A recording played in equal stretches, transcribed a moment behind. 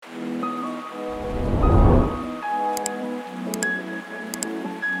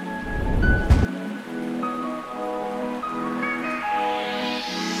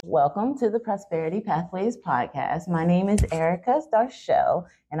Welcome to the Prosperity Pathways podcast. My name is Erica Starshell,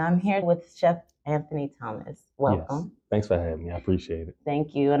 and I'm here with Chef Anthony Thomas. Welcome. Yes. Thanks for having me. I appreciate it.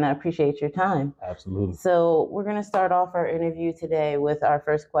 Thank you, and I appreciate your time. Absolutely. So we're going to start off our interview today with our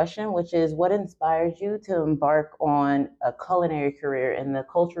first question, which is, what inspired you to embark on a culinary career in the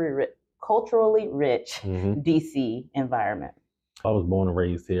culturally rich DC environment? I was born and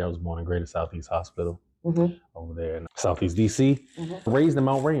raised here. I was born in Greater Southeast Hospital over there in Southeast DC. Raised in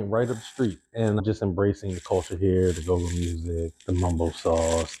Mount Rainier, right up the street. And just embracing the culture here, the go-go music, the mumbo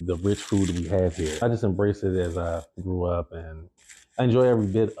sauce, the rich food that we have here. I just embraced it as I grew up, and I enjoy every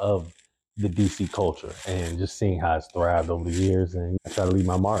bit of the DC culture and just seeing how it's thrived over the years, and I try to leave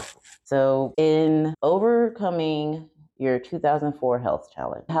my mark. So in overcoming your 2004 health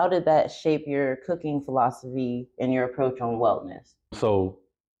challenge, how did that shape your cooking philosophy and your approach on wellness? So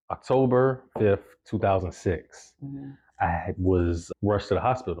October 5th, 2006, I was rushed to the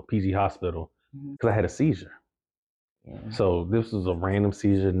hospital, PG hospital, because I had a seizure. So this was a random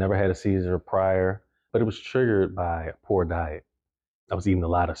seizure, never had a seizure prior, but it was triggered by a poor diet. I was eating a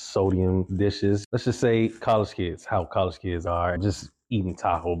lot of sodium dishes. Let's just say college kids, how college kids are, just eating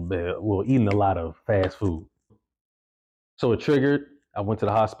Taco Bell, well, eating a lot of fast food. So it triggered. I went to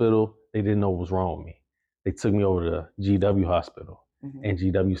the hospital. They didn't know what was wrong with me. They took me over to GW hospital, and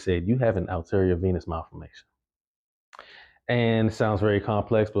GW said, "You have an arterial venous malformation." And it sounds very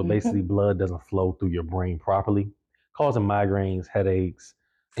complex, but basically blood doesn't flow through your brain properly, causing migraines, headaches,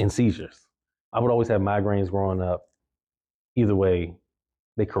 and seizures. I would always have migraines growing up. Either way,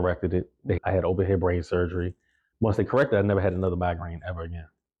 they corrected it. I had open head brain surgery. Once they corrected it, I never had another migraine ever again.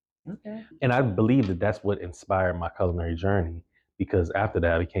 And I believe that that's what inspired my culinary journey, because after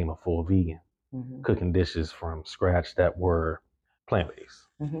that, I became a full vegan, cooking dishes from scratch that were plant-based.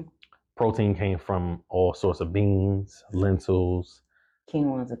 Protein came from all sorts of beans, lentils.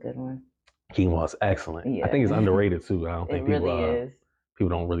 Quinoa's a good one. Quinoa's excellent. I think it's underrated too. I don't think people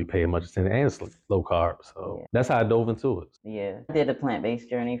don't really pay much attention, and it's low carb. So that's how I dove into it. I did a plant-based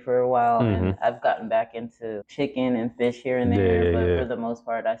journey for a while, and I've gotten back into chicken and fish here and there, but for the most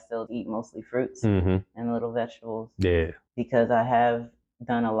part, I still eat mostly fruits and little vegetables. Because I have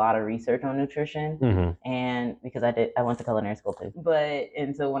done a lot of research on nutrition, and because I went to culinary school too.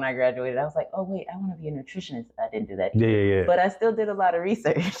 And so when I graduated, I was like, oh wait, I want to be a nutritionist. I didn't do that either. But I still did a lot of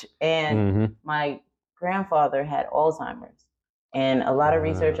research, and my grandfather had Alzheimer's. And a lot of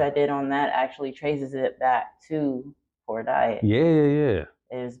research I did on that actually traces it back to poor diet.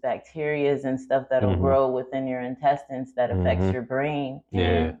 There's bacteria and stuff that'll grow within your intestines that affects your brain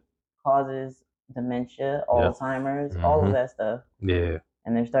and causes dementia, Alzheimer's, all of that stuff.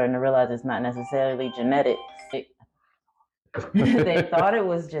 And they're starting to realize it's not necessarily genetic. They thought it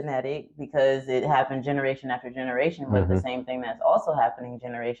was genetic because it happened generation after generation, but the same thing that's also happening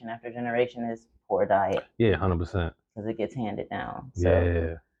generation after generation is poor diet. 100%. Because it gets handed down.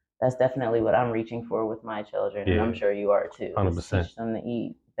 So that's definitely what I'm reaching for with my children, and I'm sure you are too. 100%. Teach them to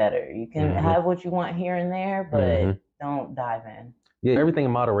eat better. You can have what you want here and there, but don't dive in. Everything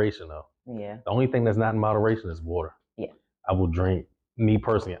in moderation though. The only thing that's not in moderation is water. I will drink, me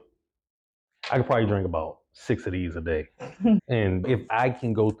personally, I could probably drink about 6 of these a day. And if I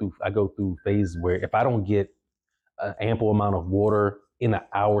go through phases where if I don't get an ample amount of water in an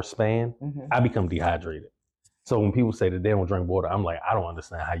hour span, I become dehydrated. So when people say that they don't drink water, I'm like, I don't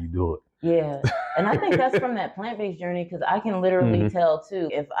understand how you do it. And I think that's from that plant-based journey, because I can literally tell too,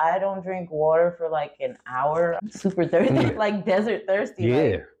 if I don't drink water for like an hour, I'm super thirsty, like desert thirsty.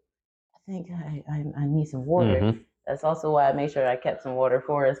 Like, I think I need some water. That's also why I made sure I kept some water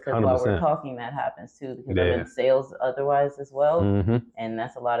for us, because while we're talking, that happens too, because I'm in sales otherwise as well. And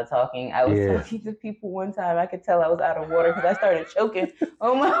that's a lot of talking. I was talking to people one time, I could tell I was out of water because I started choking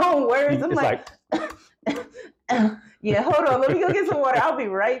on my own words. I'm like hold on, let me go get some water. I'll be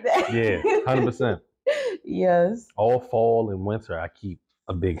right back. 100%. Yes. All fall and winter, I keep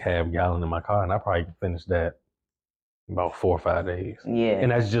a big half gallon in my car, and I probably can finish that in about 4 or 5 days. And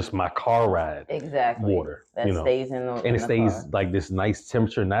that's just my car ride. Water. That stays in the and it stays like this nice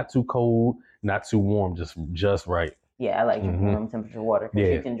temperature, not too cold, not too warm, just right. I like drinking room temperature water,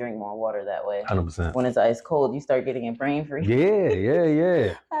 because you can drink more water that way. 100%. When it's ice cold, you start getting it brain freeze.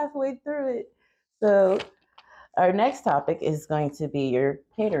 Halfway through it. So our next topic is going to be your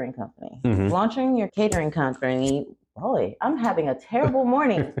catering company. Launching your catering company. Boy, I'm having a terrible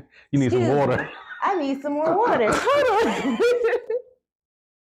morning. You need some water. I need some more water. Hold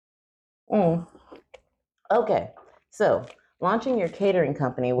on. Okay, so launching your catering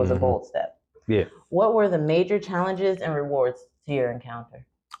company was a bold step. What were the major challenges and rewards to your encounter?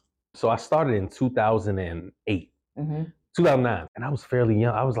 So I started in 2008. 2009. And I was fairly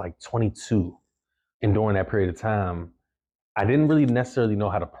young. I was like 22. And during that period of time, I didn't really necessarily know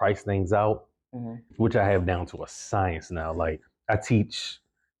how to price things out, which I have down to a science now. Like, I teach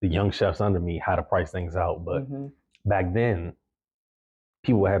the young chefs under me how to price things out. But back then,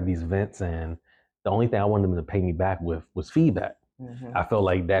 people would have these events, and the only thing I wanted them to pay me back with was feedback. I felt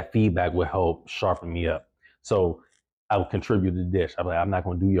like that feedback would help sharpen me up. So I would contribute to the dish. I'm like, I'm not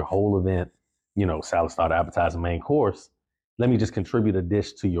going to do your whole event, salad, starter, appetizer, main course. Let me just contribute a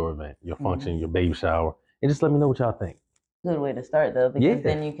dish to your event, your function, your baby shower, and just let me know what y'all think. Good way to start, though, because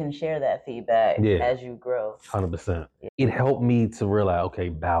then you can share that feedback as you grow. 100%. It helped me to realize, okay,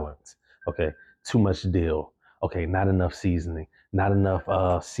 balance. Okay, too much dill. Okay, not enough seasoning. Not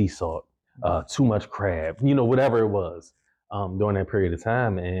enough sea salt. Too much crab. Whatever it was during that period of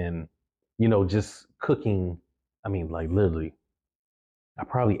time. And, just cooking, I mean, like literally, I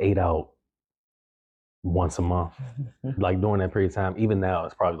probably ate out once a month. Like during that period of time, even now,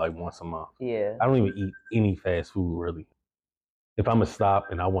 it's probably like once a month. Yeah. I don't even eat any fast food, really. If I'm gonna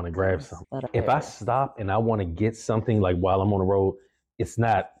stop and I want to grab something, if I stop and I want to get something, like while I'm on the road, it's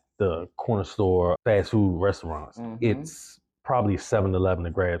not the corner store fast food restaurants. It's probably 7-Eleven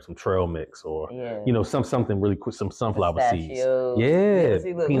to grab some trail mix or something really quick, some sunflower seeds.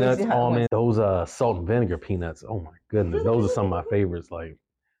 Peanuts, almonds, those salt and vinegar peanuts. Oh my goodness, those are some of my favorites. Like,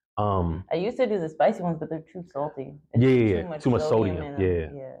 I used to do the spicy ones, but they're too salty. Too much sodium.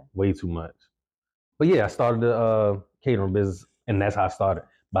 Way too much. But I started the catering business, and that's how I started,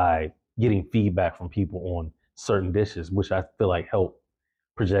 by getting feedback from people on certain dishes, which I feel like helped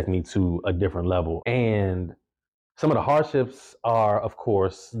project me to a different level. And some of the hardships are, of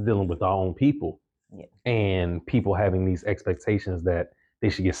course, dealing with our own people and people having these expectations that they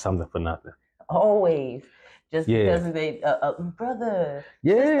should get something for nothing. Always. Just because they, brother,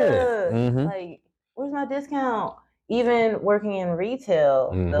 sister, like, where's my discount? Even working in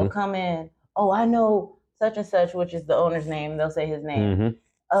retail, they'll come in, oh, I know such and such, which is the owner's name. They'll say his name.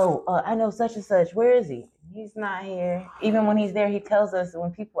 Oh, I know such and such. Where is he? He's not here. Even when he's there, he tells us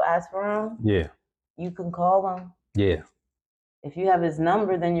when people ask for him, you can call him. If you have his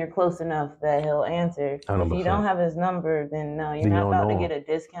number, then you're close enough that he'll answer. 100%. If you don't have his number, then no, you're not about to get a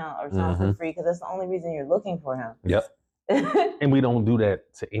discount or something for free, because that's the only reason you're looking for him. And we don't do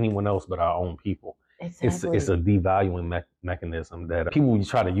that to anyone else but our own people. Exactly. It's a devaluing mechanism that people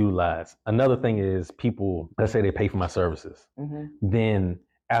try to utilize. Another thing is people, let's say they pay for my services. Then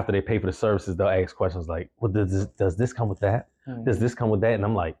after they pay for the services, they'll ask questions like, well, does this come with that? Does this come with that? And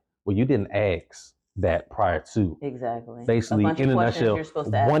I'm like, well, you didn't ask that prior to. Exactly. Basically, in a nutshell,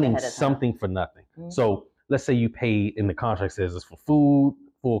 wanting something for nothing. So let's say you paid, and the contract says it's for food,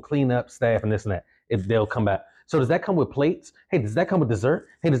 full cleanup, staff, and this and that. If they'll come back. So does that come with plates? Hey, does that come with dessert?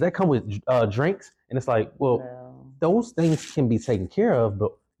 Hey, does that come with drinks? And it's like, well, those things can be taken care of,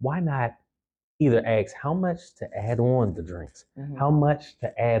 but why not either ask how much to add on the drinks, how much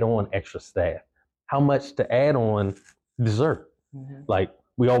to add on extra staff, how much to add on dessert? Like,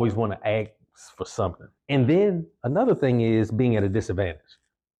 we always want to ask for something. And then another thing is being at a disadvantage.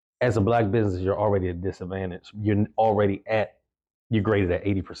 As a Black business, you're already at a disadvantage. You're graded at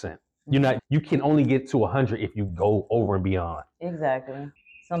 80%. You can only get to 100 if you go over and beyond. Exactly.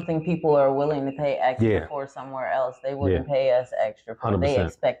 Something people are willing to pay extra for somewhere else. They wouldn't pay us extra for. 100%. They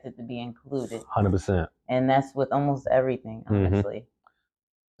expect it to be included. 100%. And that's with almost everything, honestly.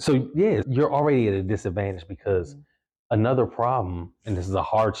 So you're already at a disadvantage because another problem, and this is a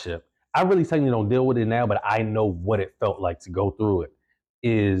hardship, I really technically don't deal with it now, but I know what it felt like to go through it,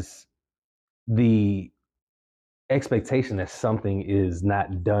 is the expectation that something is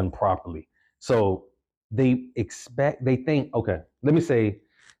not done properly. So they think, okay, let me say,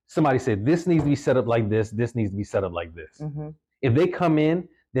 somebody said, this needs to be set up like this needs to be set up like this. If they come in,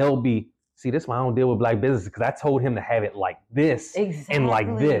 they'll be, see, this is why I don't deal with Black business, because I told him to have it like this and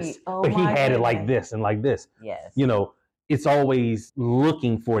like this, but he had it like this and like this. Yes. It's always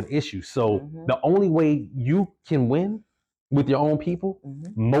looking for an issue. So the only way you can win with your own people,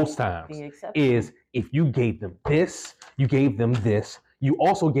 most times, is if you gave them this, you gave them this, you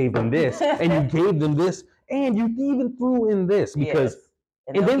also gave them this, and you gave them this, and you even threw in this, because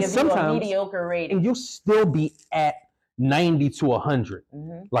and then sometimes mediocre rating, and you'll still be at 90 to 100.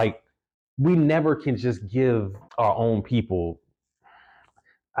 Like, we never can just give our own people,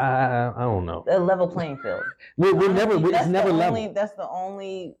 I don't know, a level playing field. It's never level. That's the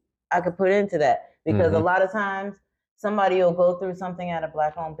only I could put into that, because a lot of times somebody will go through something at a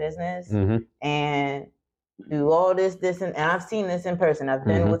Black-owned business and do all this, and I've seen this in person. I've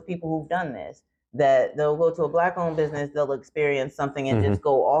been with people who've done this. that they'll go to a Black-owned business, they'll experience something and just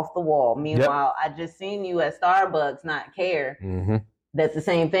go off the wall. Meanwhile, I just seen you at Starbucks not care that the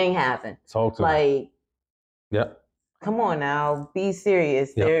same thing happened. Talk to me. Come on now, be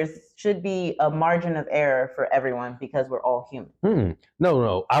serious. There should be a margin of error for everyone because we're all human.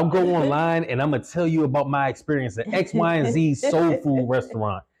 No. I'll go online and I'm going to tell you about my experience at X, Y, and Z's soul food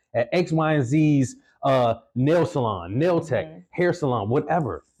restaurant, at X, Y, and Z's nail salon, nail tech, hair salon,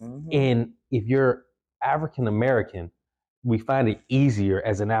 whatever. And if you're African American, we find it easier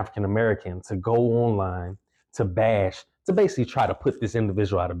as an African American to go online, to bash, to basically try to put this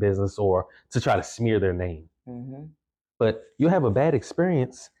individual out of business or to try to smear their name. But you'll have a bad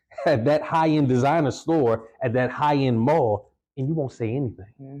experience at that high-end designer store, at that high-end mall, and you won't say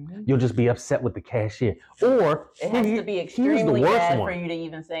anything. You'll just be upset with the cashier. Or it has to be extremely bad for you to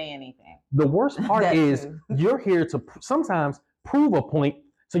even say anything. The worst part is you're here to sometimes prove a point,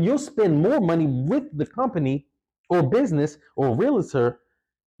 so you'll spend more money with the company or business or realtor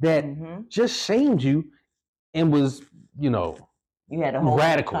that just shamed you and was, you had a whole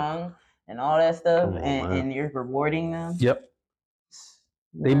radical tongue and all that stuff, and you're rewarding them.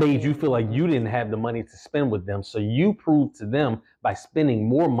 They made you feel like you didn't have the money to spend with them, so you proved to them by spending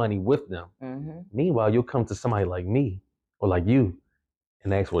more money with them. Meanwhile, you'll come to somebody like me or like you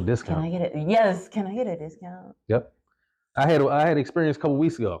and ask for a discount. Can I get it? Yes, can I get a discount? I had experience a couple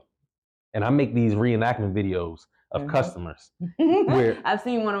weeks ago, and I make these reenactment videos of customers. Where I've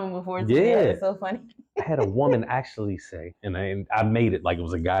seen one of them before. It's so funny. I had a woman actually say, and I made it like it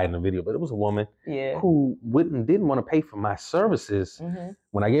was a guy in the video, but it was a woman who didn't want to pay for my services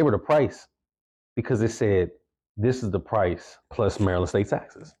when I gave her the price because it said, this is the price plus Maryland state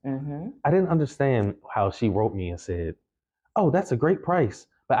taxes. I didn't understand how she wrote me and said, oh, that's a great price,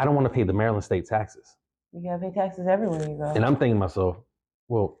 but I don't want to pay the Maryland state taxes. You got to pay taxes everywhere you go. And I'm thinking to myself,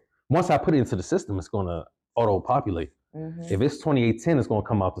 well, once I put it into the system, it's going to auto-populate. If it's 2810, it's going to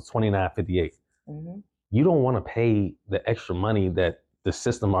come out to 2958. You don't want to pay the extra money that the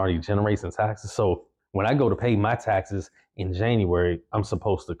system already generates in taxes. So when I go to pay my taxes in January, I'm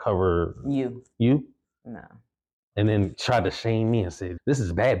supposed to cover you. No. And then try to shame me and say, this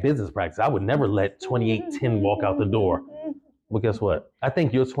is bad business practice. I would never let 2810 walk out the door. Well, guess what? I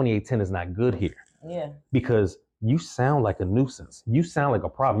think your 2810 is not good here. Because you sound like a nuisance. You sound like a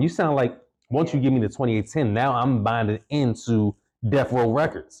problem. You sound like once you give me the 2810, now I'm binded into Death Row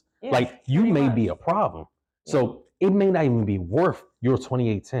Records. Like you may be a problem. So it may not even be worth your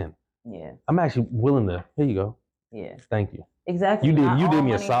 2810. I'm actually willing to, here you go. Thank you. Exactly. You did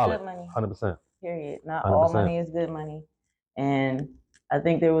me a solid. 100%. Period. Not 100%. All money is good money. And I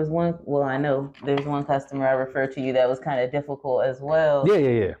think there was I know there's one customer I referred to you that was kind of difficult as well.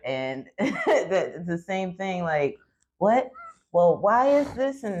 Yeah. And the same thing, like, what? Well, why is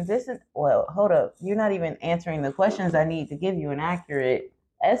this and this? Well, hold up. You're not even answering the questions I need to give you an accurate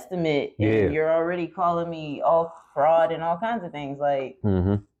estimate. And you're already calling me all fraud and all kinds of things. Like,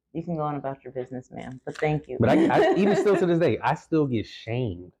 you can go on about your business, ma'am. But thank you. But I even still to this day, I still get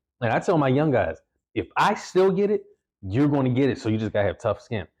shamed. And I tell my young guys, if I still get it, you're going to get it. So you just got to have tough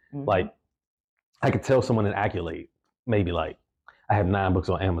skin. Like, I could tell someone an accolade, maybe like, I have 9 books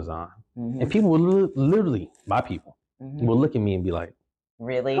on Amazon. And people will literally, my people, will look at me and be like,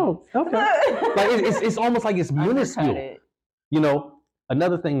 really? Oh, okay. Like, it's almost like it's minuscule.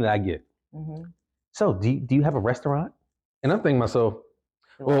 Another thing that I get. So do you have a restaurant? And I'm thinking to myself,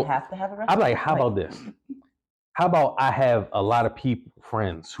 I have to have a restaurant? I'm like, how about this? How about I have a lot of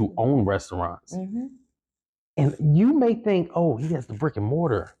friends who own restaurants? And you may think, oh, he has the brick and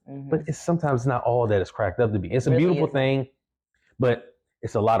mortar, but it's sometimes not all that it's cracked up to be. It's a beautiful thing, but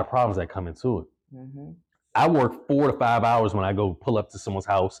it's a lot of problems that come into it. I work 4 to 5 hours when I go pull up to someone's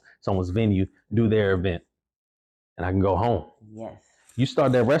house, someone's venue, do their event, and I can go home. Yes. You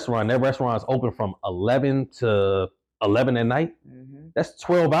start that restaurant's open from 11 to 11 at night. That's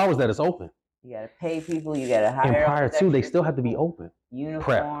 12 hours that it's open. You got to pay people. You got to hire. And prior to, they still have to be open.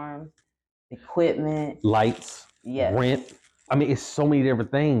 Uniforms, equipment, lights, rent. I mean, it's so many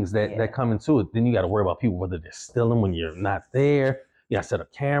different things that come into it. Then you got to worry about people, whether they're stealing when you're not there. You got to set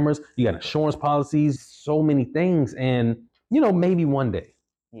up cameras. You got insurance policies, so many things. And, maybe one day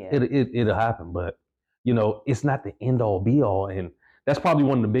it'll happen. But, it's not the end all be all. And that's probably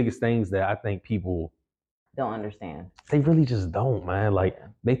one of the biggest things that I think people don't understand. They really just don't, man. Like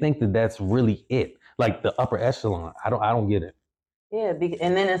they think that that's really it. Like the upper echelon. I don't get it. Yeah,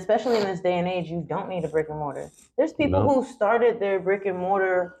 and then especially in this day and age, you don't need a brick and mortar. There's people who started their brick and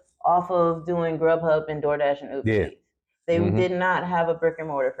mortar off of doing Grubhub and DoorDash and Uber Eats. They did not have a brick and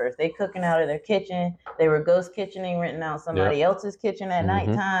mortar first. They cooking out of their kitchen. They were ghost kitchening, renting out somebody else's kitchen at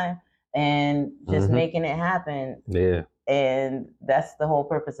nighttime. and just making it happen. Yeah. And that's the whole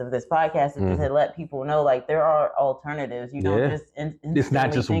purpose of this podcast, is to let people know, like, there are alternatives. You don't just it's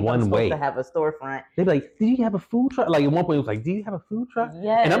not just think one I'm way to have a storefront. They'd be like, "Did you have a food truck?" Like at one point, it was like, "Do you have a food truck?"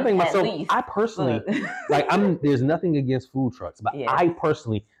 Yeah. And I'm thinking myself, I personally there's nothing against food trucks, but I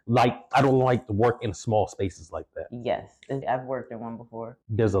personally I don't like to work in small spaces like that. Yes, I've worked in one before.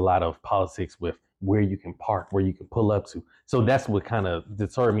 There's a lot of politics with where you can park, where you can pull up to. So that's what kind of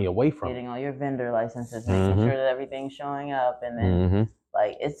deterred me away from getting all your vendor licenses, making sure that everything's showing up, and then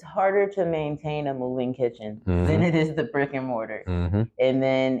like it's harder to maintain a moving kitchen than it is the brick and mortar. And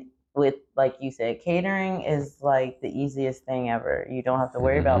then with, like you said, catering is like the easiest thing ever. You don't have to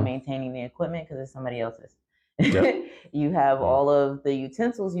worry about maintaining the equipment because it's somebody else's. Yep. You have all of the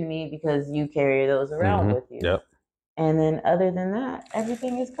utensils you need because you carry those around with you. Yep. And then other than that,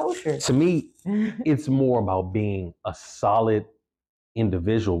 everything is kosher. To me, it's more about being a solid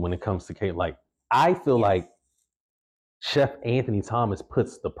individual when it comes to catering. Like, I feel like Chef Anthony Thomas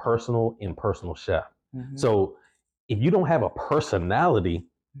puts the personal in personal chef. So if you don't have a personality,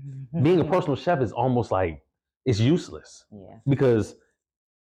 being a personal chef is almost like it's useless. Yeah. Because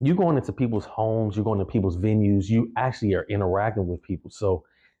you're going into people's homes, you're going to people's venues, you actually are interacting with people. So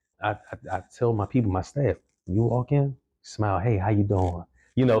I tell my people, my staff, you walk in, smile, hey, how you doing?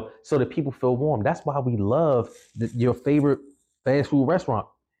 You know, so that people feel warm. That's why we love your favorite fast food restaurant.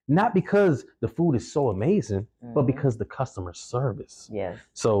 Not because the food is so amazing, but because the customer service. Yes.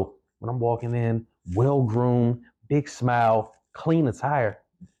 So when I'm walking in, well-groomed, big smile, clean attire,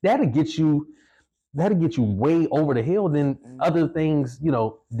 that'll get you way over the hill than other things, you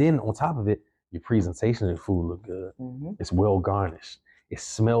know. Then on top of it, your presentation of the food look good. It's well garnished. It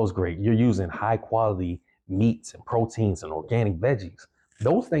smells great. You're using high quality meats and proteins and organic veggies.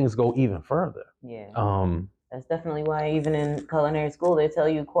 Those things go even further. Yeah. That's definitely why even in culinary school, they tell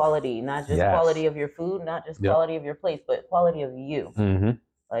you quality, not just quality of your food, not just quality of your place, but quality of you.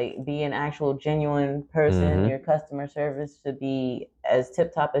 Like, be an actual genuine person. Your customer service should be as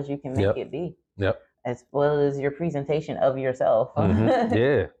tip top as you can make it be. As well as your presentation of yourself.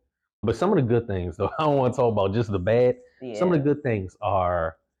 Yeah. But some of the good things, though, I don't want to talk about just the bad. Some of the good things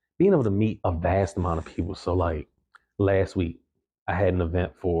are being able to meet a vast amount of people. So like last week, I had an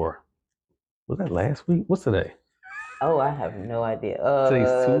event for, was that last week? What's today? Oh, I have no idea.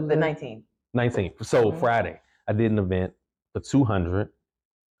 Today's Tuesday? The 19th. 19th. So Friday, I did an event for 200.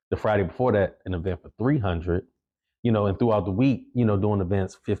 The Friday before that, an event for 300. You know, and throughout the week, you know, doing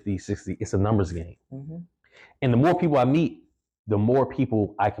events 50, 60, it's a numbers game. And the more people I meet, the more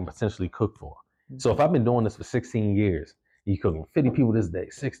people I can potentially cook for. So if I've been doing this for 16 years, you cooking 50 people this day,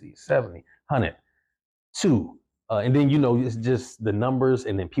 60, 70, 100, 2. And then, you know, it's just the numbers,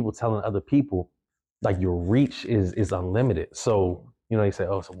 and then people telling other people, like, your reach is unlimited. So, you know, they say,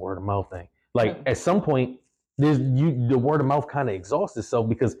 oh, it's a word of mouth thing. Like at some point, the word of mouth kind of exhausts itself,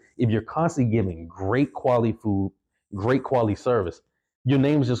 because if you're constantly giving great quality food, great quality service, your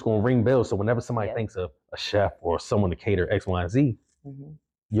name is just going to ring bells. So whenever somebody thinks of a chef or someone to cater X, Y, and Z,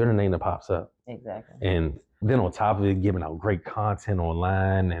 you're the name that pops up. Exactly. And then on top of it, giving out great content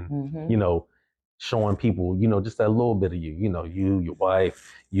online and, you know, showing people, you know, just that little bit of you, you know, you, your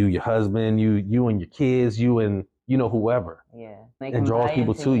wife, you, your husband, you and your kids, you and, you know, whoever. Yeah. It draws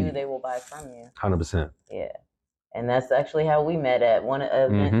people to you. They will buy from you. 100%. Yeah. And that's actually how we met, at one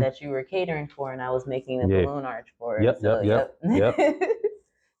event that you were catering for, and I was making the balloon arch for it.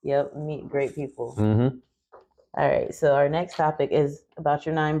 Yep. Meet great people. All right. So our next topic is about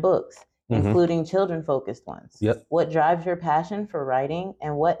your 9 books, including children-focused ones. What drives your passion for writing,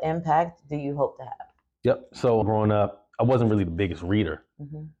 and what impact do you hope to have? So growing up, I wasn't really the biggest reader,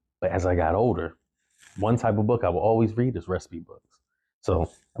 but as I got older, one type of book I will always read is recipe books. So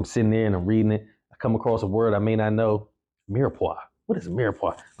I'm sitting there and I'm reading it. I come across a word I may not know. Mirepoix. What is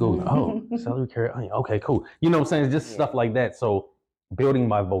mirepoix? Google. Oh, celery, carrot, onion. Okay, cool. You know what I'm saying? It's just stuff like that. So building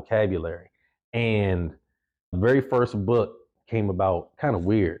my vocabulary. And the very first book came about kind of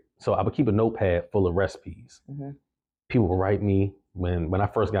weird. So I would keep a notepad full of recipes. People would write me when I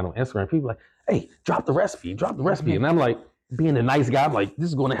first got on Instagram. People were like, hey, drop the recipe. And I'm like, being a nice guy, I'm like, this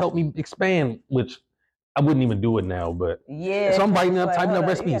is going to help me expand, which I wouldn't even do it now, but so I'm writing up, typing up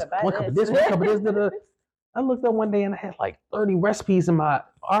recipes. One cup of this, one cup of this. I looked up one day and I had like 30 recipes in my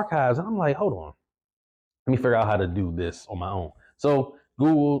archives, and I'm like, hold on, let me figure out how to do this on my own. So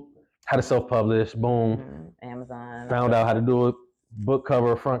Google how to self-publish, boom, Amazon. Found out how to do it. Book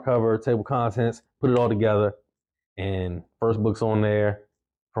cover, front cover, table contents, put it all together, and first book's on there,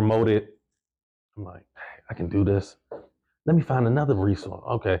 promote it. I'm like, hey, I can do this. Let me find another resource.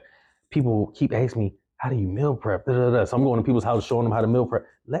 Okay, people keep asking me, how do you meal prep? Da, da, da. So I'm going to people's houses showing them how to meal prep.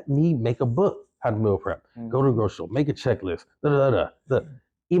 Let me make a book how to meal prep. Go to the grocery store, make a checklist. Da, da, da, da.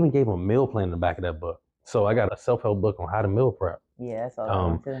 Even gave them a meal plan in the back of that book. So I got a self-help book on how to meal prep. Yeah, that's all I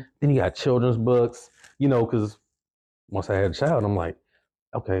want too. Then you got children's books, because once I had a child, I'm like,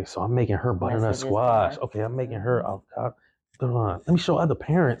 okay, so I'm making her butternut squash. Okay, I'm making her avocado. Let me show other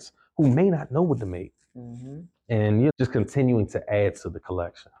parents who may not know what to make. And you're just continuing to add to the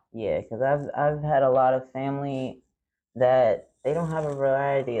collection. Yeah, because I've had a lot of family that they don't have a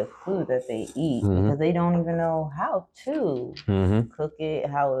variety of food that they eat because they don't even know how to cook it,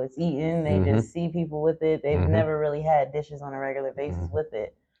 how it's eaten. They just see people with it. They've never really had dishes on a regular basis with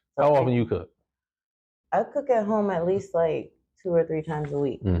it. So how often you cook? I cook at home at least like 2 or 3 times a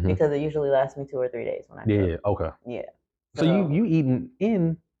week because it usually lasts me 2 or 3 days when I cook. Yeah, okay. Yeah. So you eating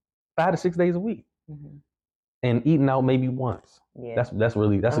in 5 to 6 days a week. And eating out maybe once. Yeah. That's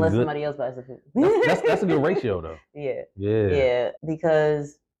really unless a good. Somebody else buys the food. that's a good ratio though. Yeah. Yeah. Yeah.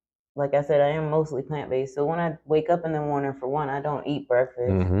 Because like I said, I am mostly plant-based. So when I wake up in the morning, for one, I don't eat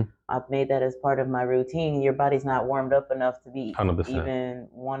breakfast. I've made that as part of my routine. Your body's not warmed up enough to be 100%. even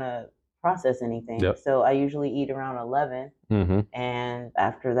want to process anything. Yep. So I usually eat around 11. And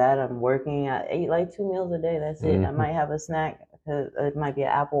after that, I'm working. I eat like 2 meals a day. That's it. I might have a snack. It might be an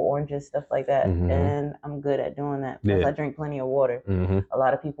apple, oranges, stuff like that. And I'm good at doing that. Plus, I drink plenty of water. A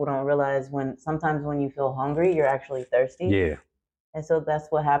lot of people don't realize sometimes when you feel hungry, you're actually thirsty. Yeah. And so that's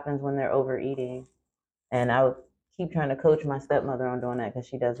what happens when they're overeating. And I would keep trying to coach my stepmother on doing that because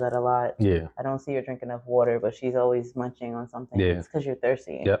she does that a lot. Yeah. I don't see her drink enough water, but she's always munching on something. Yeah. It's because you're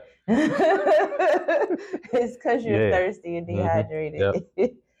thirsty. Yep. It's because you're thirsty and dehydrated.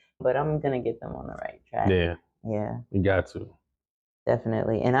 Yep. But I'm going to get them on the right track. Yeah. Yeah. You got to.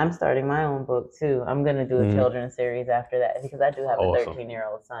 Definitely. And I'm starting my own book too. I'm going to do a children's series after that because I do have a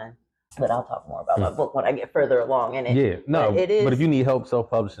 13-year-old son. But I'll talk more about my book when I get further along in it. Yeah, no, but if you need help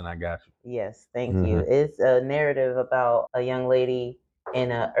self-publishing, I got you. Yes, thank you. It's a narrative about a young lady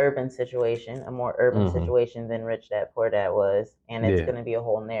in an urban situation, a more urban situation than Rich Dad Poor Dad was. And it's going to be a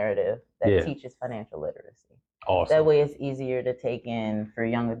whole narrative that teaches financial literacy. Awesome. That way it's easier to take in for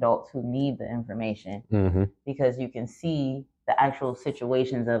young adults who need the information because you can see the actual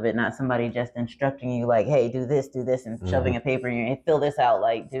situations of it, not somebody just instructing you like, hey, do this, and shoving a paper in your hand, fill this out.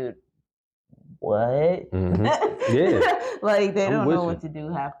 Like, dude, what? Yeah. Like they don't know what to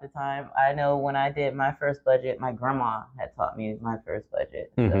do half the time. I know when I did my first budget, my grandma had taught me my first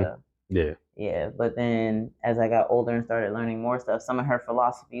budget. So, yeah. But then as I got older and started learning more stuff, some of her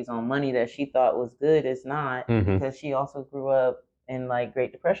philosophies on money that she thought was good is not because she also grew up in like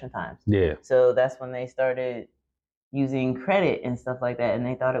Great Depression times. Yeah. So that's when they started using credit and stuff like that. And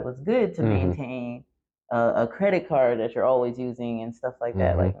they thought it was good to maintain a credit card that you're always using and stuff like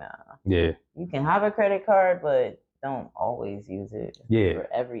that. Like, nah. Yeah. You can have a credit card, but don't always use it for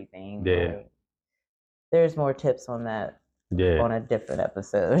everything. Yeah. Like, there's more tips on that on a different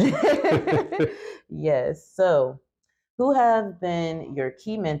episode. Yes. So, who have been your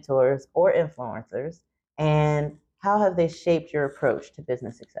key mentors or influencers, and how have they shaped your approach to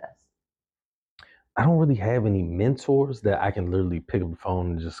business success? I don't really have any mentors that I can literally pick up the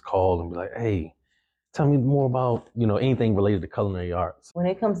phone and just call and be like, hey, tell me more about, anything related to culinary arts. When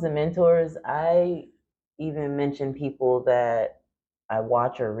it comes to mentors, I even mention people that I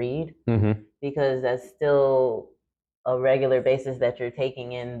watch or read because that's still a regular basis that you're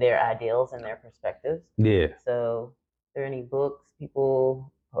taking in their ideals and their perspectives. Yeah. So, are there any books,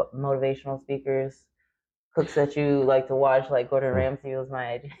 people, motivational speakers, cooks that you like to watch? Like Gordon Ramsay was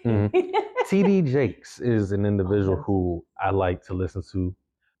my idea. T.D. Jakes is an individual who I like to listen to.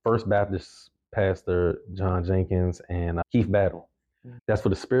 First Baptist Pastor John Jenkins and Keith Battle. That's for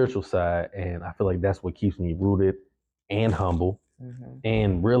the spiritual side, and I feel like that's what keeps me rooted and humble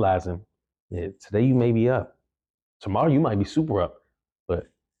and realizing that today you may be up, tomorrow you might be super up, but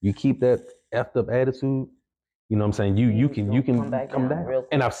you keep that effed up attitude, you know what I'm saying? You can come down.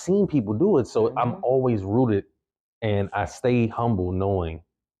 And I've seen people do it, so I'm always rooted, and I stay humble knowing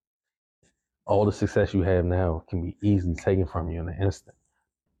all the success you have now can be easily taken from you in an instant.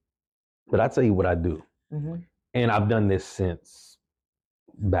 But I tell you what I do. And I've done this since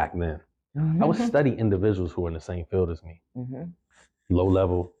back then. I would study individuals who are in the same field as me. Low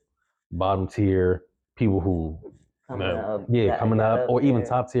level, bottom tier, people who coming up, or even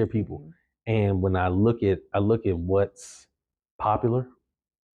top tier people. And when I look at what's popular.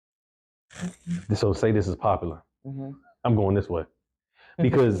 So say this is popular. I'm going this way.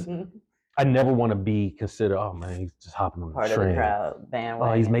 Because I never want to be considered, oh man, he's just hopping on the part trend. Of the crowd,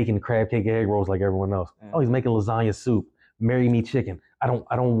 bandwagon. Oh, he's making crab cake egg rolls like everyone else. Oh, he's making lasagna soup. Marry me chicken. I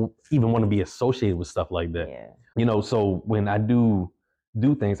don't even want to be associated with stuff like that. Yeah. You know, so when I do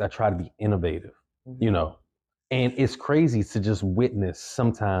things, I try to be innovative, you know, and it's crazy to just witness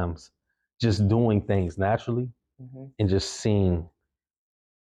sometimes just doing things naturally and just seeing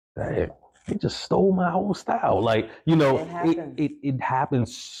that it just stole my whole style. Like, you know, it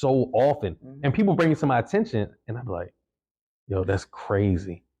happens so often and people bring it to my attention and I'm like, yo, that's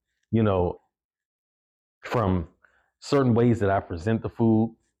crazy. You know, from certain ways that I present the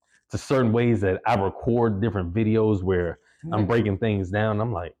food to certain ways that I record different videos where I'm breaking things down.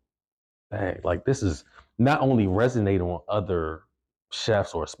 I'm like, hey, like this is not only resonating on other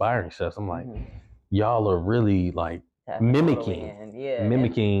chefs or aspiring chefs. I'm like, y'all are really like mimicking.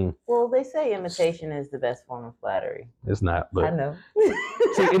 And, well, they say imitation is the best form of flattery. It's not, but I know.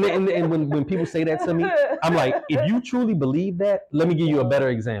 See, and when people say that to me, I'm like, if you truly believe that, let me give you a better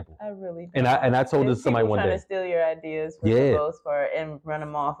example. I really do. And I told this to somebody one day. Trying to steal your ideas for the most part and run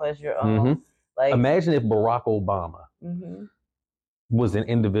them off as your own. Like, imagine if Barack Obama was an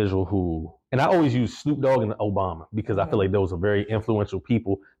individual who, and I always use Snoop Dogg and Obama because I feel like those are very influential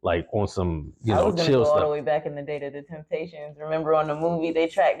people, like on some, you know, chill stuff. All the way back in the day to the Temptations. Remember on the movie they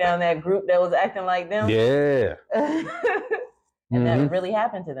tracked down that group that was acting like them? Yeah. And that really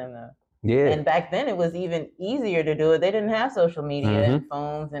happened to them though. Yeah. And back then it was even easier to do it. They didn't have social media and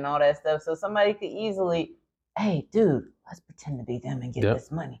phones and all that stuff. So somebody could easily, hey, dude, let's pretend to be them and get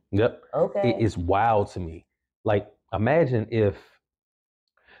this money. Okay. It is wild to me. Like, imagine if,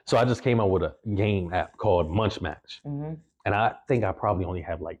 so I just came out with a game app called Munch Match. And I think I probably only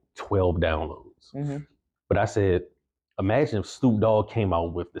have like 12 downloads. But I said, imagine if Snoop Dogg came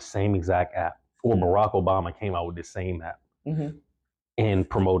out with the same exact app or Barack Obama came out with the same app and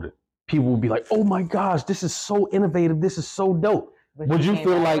promoted. People would be like, oh my gosh, this is so innovative. This is so dope. Would you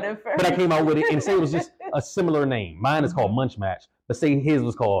feel like, but I came out with it and say it was just a similar name. Mine is called Munch Match, but say his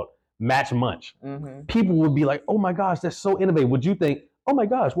was called Match Munch. People would be like, oh my gosh, that's so innovative. Would you think, oh my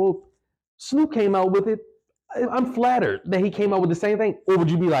gosh, well, Snoop came out with it. I'm flattered that he came out with the same thing. Or would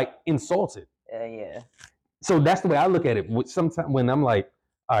you be like insulted? Yeah. So that's the way I look at it. Sometimes when I'm like,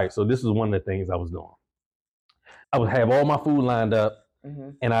 all right, so this is one of the things I was doing. I would have all my food lined up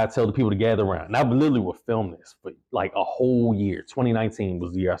and I tell the people to gather around. And I literally would film this for like a whole year. 2019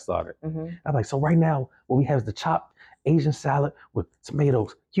 was the year I started. I'm like, so right now what we have is the chopped Asian salad with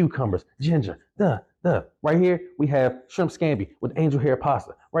tomatoes, cucumbers, ginger, right here we have shrimp scampi with angel hair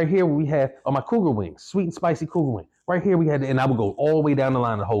pasta. Right here we have my cougar wings, sweet and spicy cougar wing. Right here we had, and I would go all the way down the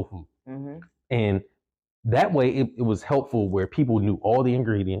line of whole food. And that way it was helpful where people knew all the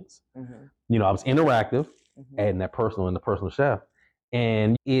ingredients. You know, I was interactive, adding that personal in the personal chef.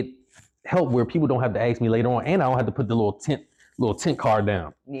 And it helped where people don't have to ask me later on, and I don't have to put the little tent card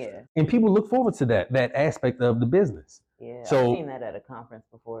down. Yeah. And people look forward to that aspect of the business. Yeah. So, I've seen that at a conference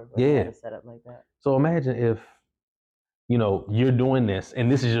before. Yeah. Set up like that. So imagine if, you know, you're doing this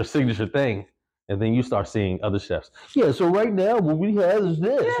and this is your signature thing, and then you start seeing other chefs. Yeah, so right now what we have is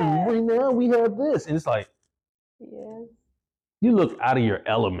this. And right now we have this. And it's like, you look out of your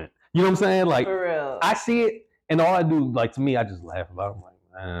element. You know what I'm saying? Like, for real. I see it, and all I do, like, to me, I just laugh about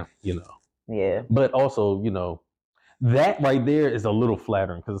it. I'm like, you know. Yeah. But also, you know, that right there is a little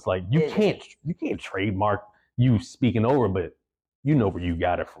flattering because it's like you can't trademark you speaking over, but you know where you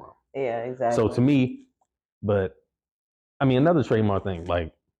got it from. Yeah, exactly. So to me, but I mean, another trademark thing,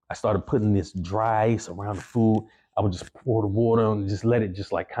 like I started putting this dry ice around the food. I would just pour the water and just let it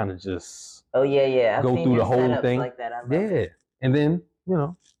just like kind of just go through the whole thing. Like that. I love it. And then, you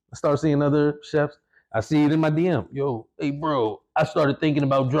know, I started seeing other chefs. I see it in my DM. Yo, hey bro, I started thinking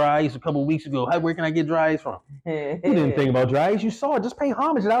about dry ice a couple of weeks ago. Where can I get dry ice from? You didn't think about dry ice. You saw it. Just pay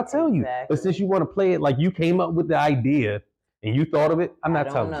homage and I'll tell you. But since you want to play it like you came up with the idea and you thought of it, I'm not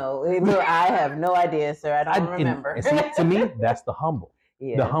telling you. I don't know. I have no idea, sir. I don't remember. And see, to me, that's the humble.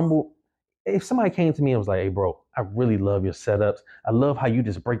 Yes. The humble. If somebody came to me and was like, hey bro, I really love your setups. I love how you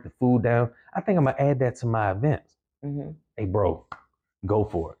just break the food down. I think I'm going to add that to my events. Hey bro, go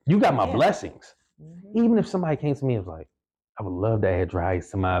for it. You got my blessings. Even if somebody came to me and was like, I would love to add dry ice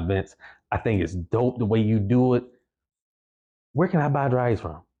to my events. I think it's dope the way you do it. Where can I buy dry ice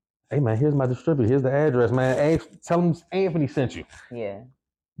from? Hey man, here's my distributor. Here's the address, man. Tell them Anthony sent you. Yeah.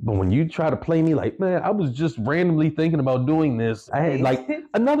 But when you try to play me like, man, I was just randomly thinking about doing this. I had like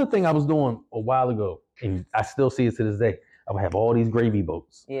another thing I was doing a while ago, and I still see it to this day. I would have all these gravy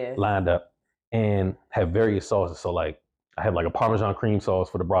boats lined up and have various sauces. So like, I have like a Parmesan cream sauce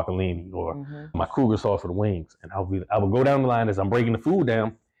for the broccolini or my cougar sauce for the wings. And I would go down the line as I'm breaking the food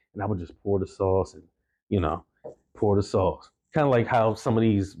down and I would just pour the sauce and, you know, pour the sauce. Kind of like how some of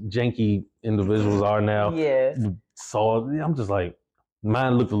these janky individuals are now. Yeah. So I'm just like,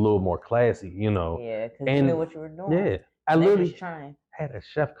 Mine looked a little more classy, you know. Yeah, because you knew what you were doing. Yeah, I literally had a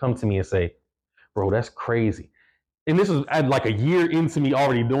chef come to me and say, "Bro, that's crazy." And this was like a year into me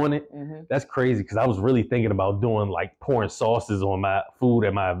already doing it. Mm-hmm. That's crazy because I was really thinking about doing like pouring sauces on my food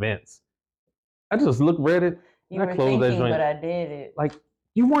at my events. I just read it. You were thinking, but I did it. Like,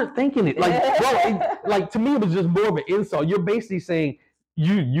 you weren't thinking it. Like, bro, like to me, it was just more of an insult. You're basically saying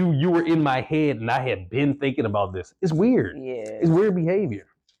you were in my head and I had been thinking about this. It's weird. Yeah. It's weird behavior.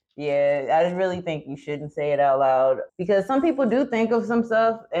 Yeah, I really think you shouldn't say it out loud because some people do think of some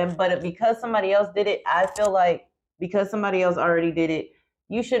stuff, but because somebody else did it, I feel like because somebody else already did it,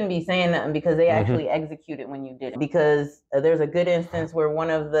 you shouldn't be saying nothing because they actually executed when you did it. Because there's a good instance where one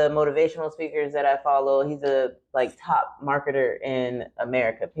of the motivational speakers that I follow, he's a like top marketer in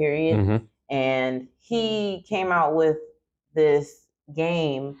America, period. And he came out with this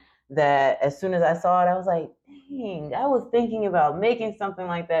game that as soon as I saw it, I was like, dang, I was thinking about making something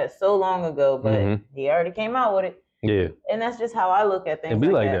like that so long ago, but he already came out with it. Yeah. And that's just how I look at things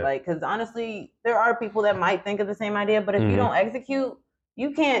like that. Like, because honestly, there are people that might think of the same idea, but if you don't execute,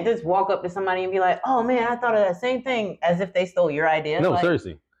 you can't just walk up to somebody and be like, oh man, I thought of that same thing, as if they stole your idea. No, like,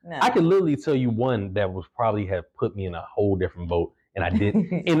 seriously. No. I could literally tell you one that would probably have put me in a whole different boat. And I didn't.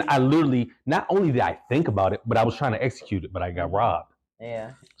 And I literally, not only did I think about it, but I was trying to execute it, but I got robbed.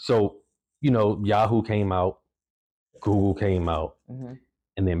 Yeah. So, you know, Yahoo came out, Google came out, and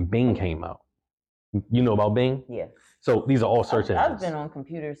then Bing came out. You know about Bing? Yeah. So these are all search engines. I've been on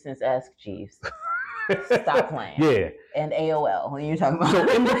computers since Ask Jeeves. Stop playing. Yeah. And AOL. When you're talking about. So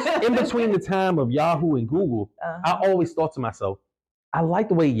in between the time of Yahoo and Google, I always thought to myself, I like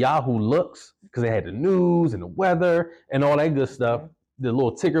the way Yahoo looks because they had the news and the weather and all that good stuff. The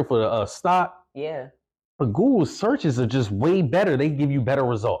little ticker for the stock. Yeah. But Google's searches are just way better. They give you better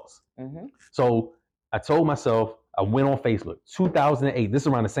results. So I told myself, I went on Facebook, 2008. This is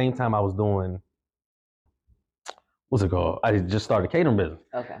around the same time I was doing, what's it called? I just started a catering business.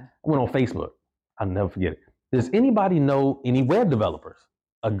 Okay. I went on Facebook. I'll never forget it. Does anybody know any web developers?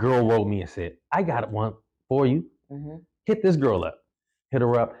 A girl wrote me and said, I got one for you. Hit this girl up. Hit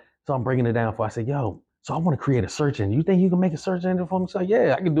her up. So I'm breaking it down for. I said, yo, so I want to create a search engine. You think you can make a search engine for me? So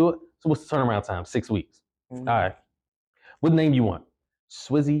yeah, I can do it. So what's the turnaround time? 6 weeks. All right. What name you want?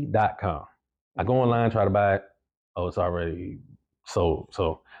 Swizzy.com. I go online, try to buy it. Oh, it's already sold.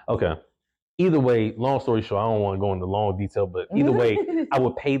 So, okay. Either way, long story short, I don't want to go into long detail, but either way, I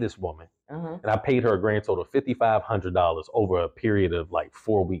would pay this woman. And I paid her a grand total of $5,500 over a period of like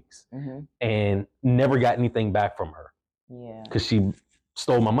 4 weeks and never got anything back from her. Yeah. Because she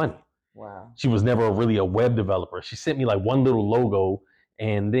stole my money. Wow. She was never really a web developer. She sent me like one little logo.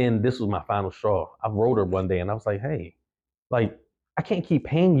 And then this was my final straw. I wrote her one day and I was like, hey, like, I can't keep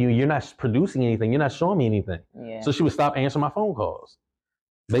paying you. You're not producing anything. You're not showing me anything. Yeah. So she would stop answering my phone calls.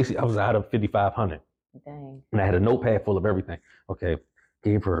 Basically, I was out of $5,500. Dang. And I had a notepad full of everything. Okay.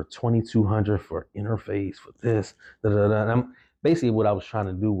 Gave her $2,200 for interface, for this. And basically, what I was trying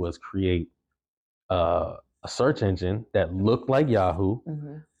to do was create a search engine that looked like Yahoo,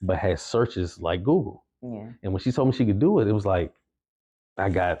 but had searches like Google. Yeah. And when she told me she could do it, it was like, I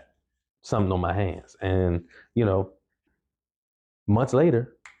got something on my hands. And, you know, months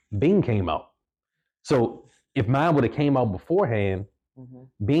later, Bing came out. So if mine would have came out beforehand,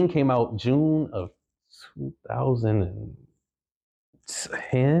 Bing came out June of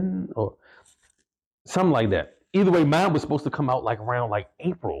 2010 or something like that. Either way, mine was supposed to come out like around like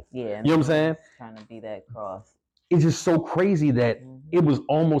April. Yeah. You know what I'm saying? Trying to be that cross. It's just so crazy that it was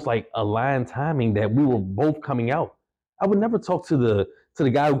almost like aligned timing that we were both coming out. I would never talk to the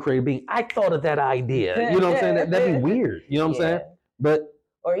guy who created Bing. I thought of that idea. You know what I'm saying? That'd be weird. You know what I'm saying? But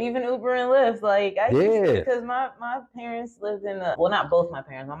or even Uber and Lyft. Like I used to, because my parents lived in not both my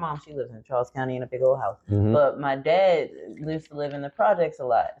parents. My mom, she lives in Charles County in a big old house. But my dad used to live in the projects a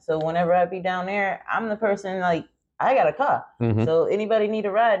lot. So whenever I be down there, I'm the person like I got a car. So anybody need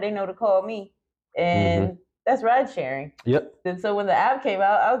a ride, they know to call me. And that's ride sharing. Yep. And so when the app came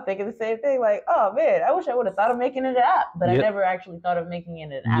out, I was thinking the same thing. Like, oh man, I wish I would have thought of making it an app, but I never actually thought of making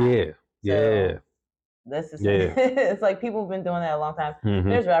it an app. Yeah. That's just it's like people have been doing that a long time.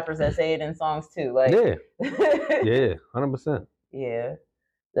 There's rappers that say it in songs too. Like 100%. Yeah.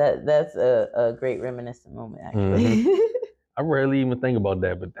 That's a great reminiscent moment actually. I rarely even think about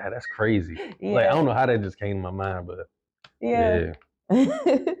that, but that's crazy. Like I don't know how that just came to my mind, but yeah.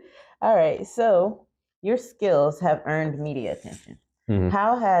 All right. So your skills have earned media attention.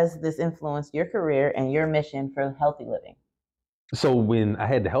 How has this influenced your career and your mission for healthy living? So when I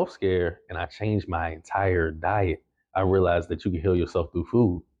had the health scare and I changed my entire diet, I realized that you can heal yourself through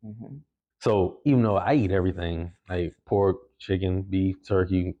food. So even though I eat everything, like pork, chicken, beef,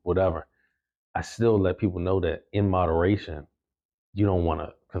 turkey, whatever, I still let people know that in moderation, you don't want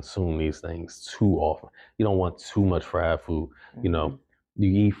to consume these things too often. You don't want too much fried food. You know,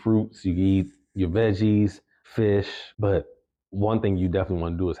 you eat fruits, you eat your veggies, fish, but one thing you definitely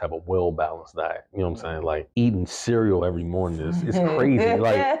want to do is have a well-balanced diet. You know what I'm saying? Like eating cereal every morning is crazy.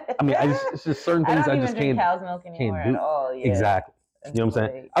 Like, I mean, it's just certain things I just can't cow's milk anymore can't do. at all. Yeah. Exactly. You know what I'm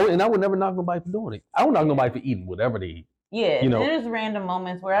saying? I would never knock nobody for doing it. I would knock nobody for eating whatever they eat. Yeah, there's random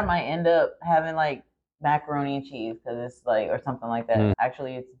moments where I might end up having like macaroni and cheese because it's like, or something like that.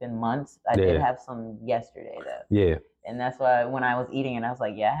 Actually, it's been months. I did have some yesterday though. Yeah. And that's why when I was eating it, I was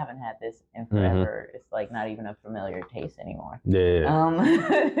like, yeah, I haven't had this in forever. It's like not even a familiar taste anymore. Yeah.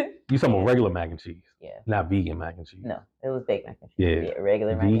 You talking about regular mac and cheese? Yeah. Not vegan mac and cheese. No, it was baked mac and cheese. Yeah,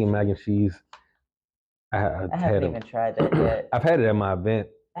 regular vegan mac and cheese. I haven't even tried that yet. I've had it at my event.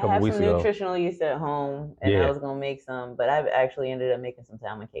 I have some nutritional yeast at home, and I was gonna make some, but I've actually ended up making some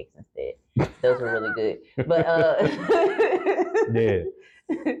salmon cakes instead. Those were really good, but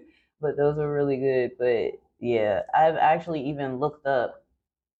but those were really good. But yeah, I've actually even looked up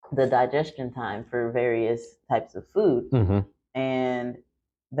the digestion time for various types of food, and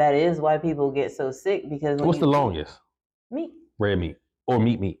that is why people get so sick because what's the longest? Meat, red meat, or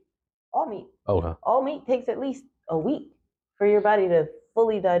meat. All meat. All meat takes at least a week for your body to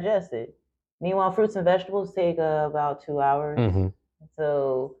fully digest it. Meanwhile, fruits and vegetables take about 2 hours.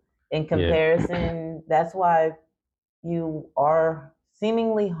 So in comparison, that's why you are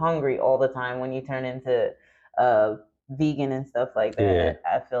seemingly hungry all the time when you turn into vegan and stuff like that.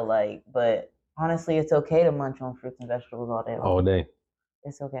 I feel like, but honestly, it's okay to munch on fruits and vegetables all day long. All day.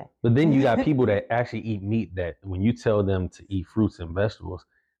 It's okay. But then you got people that actually eat meat that when you tell them to eat fruits and vegetables,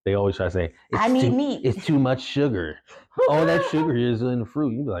 they always try to say, I need meat. It's too much sugar. All that sugar is in the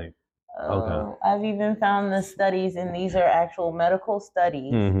fruit. You be like, okay. I've even found the studies, and these are actual medical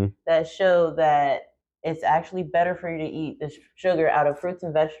studies that show that it's actually better for you to eat the sugar out of fruits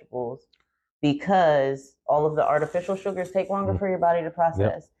and vegetables because all of the artificial sugars take longer for your body to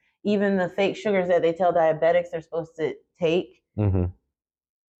process. Even the fake sugars that they tell diabetics they're supposed to take,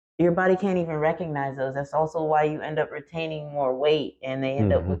 your body can't even recognize those. That's also why you end up retaining more weight and they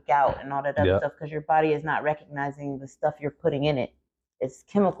end up with gout and all that other stuff because your body is not recognizing the stuff you're putting in it. It's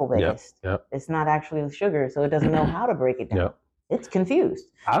chemical based. It's not actually sugar, so it doesn't know how to break it down. It's confused.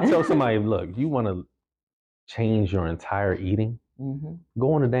 I'll tell somebody, look, you want to change your entire eating,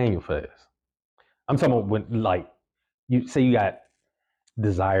 go on a Daniel fast. I'm talking about when, like, you say you got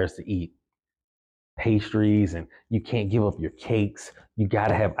desires to eat pastries and you can't give up your cakes. You got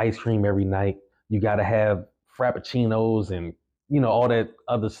to have ice cream every night. You got to have frappuccinos and, you know, all that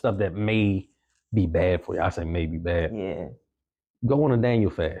other stuff that may be bad for you. I say may be bad. Yeah. Go on a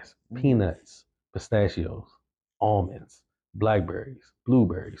Daniel fast. Peanuts, pistachios, almonds, blackberries,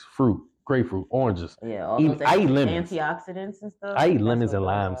 blueberries, fruit, grapefruit, oranges. Yeah, all those I eat lemons. Antioxidants and stuff. I eat lemons and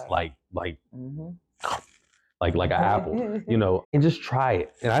limes like an apple, you know, and just try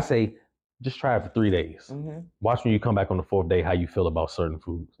it. And I say, just try it for 3 days. Watch when you come back on the 4th day how you feel about certain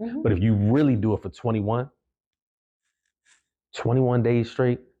foods. But if you really do it for 21 days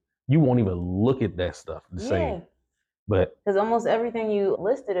straight, you won't even look at that stuff the same. But because almost everything you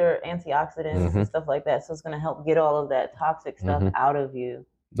listed are antioxidants and stuff like that, so it's going to help get all of that toxic stuff out of you.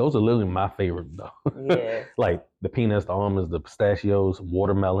 Those are literally my favorite though. Like the peanuts, the almonds, the pistachios,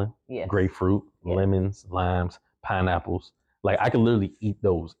 watermelon, grapefruit, lemons, limes, pineapples. Like I could literally eat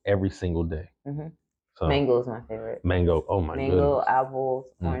those every single day. So, mango is my favorite. Mango, oh my goodness. Mango, apples,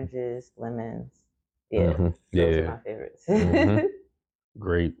 oranges, lemons. Yeah, those are my favorites.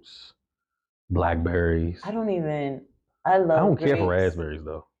 Grapes, blackberries. I don't grapes. Care for raspberries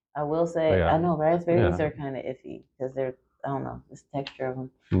though. I will say, I know raspberries are kind of iffy because they're, I don't know, this texture of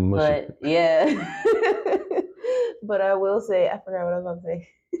them. Mushy. But yeah. But I will say, I forgot what I was about to say.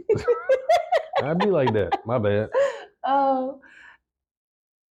 I'd be like that. My bad. Oh,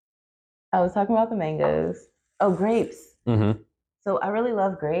 I was talking about the mangoes. Oh, grapes. So I really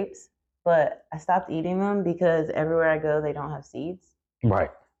love grapes, but I stopped eating them because everywhere I go, they don't have seeds. Right.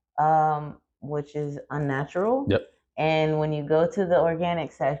 Which is unnatural. Yep. And when you go to the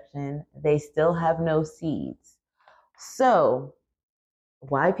organic section, they still have no seeds. So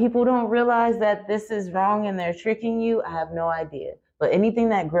why people don't realize that this is wrong and they're tricking you, I have no idea. But anything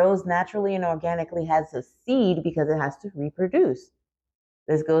that grows naturally and organically has a seed because it has to reproduce.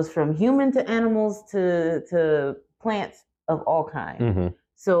 This goes from human to animals to plants of all kinds.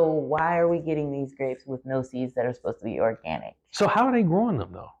 So why are we getting these grapes with no seeds that are supposed to be organic? So how are they growing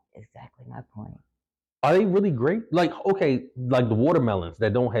them though? Exactly my point. Are they really great? Like, okay, like the watermelons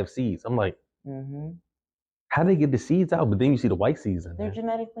that don't have seeds. I'm like, how do they get the seeds out? But then you see the white seeds in there. They're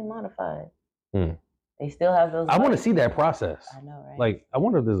genetically modified. They still have those. I want to see that process. I know, right? Like, I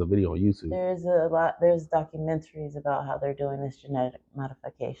wonder if there's a video on YouTube. There's documentaries about how they're doing this genetic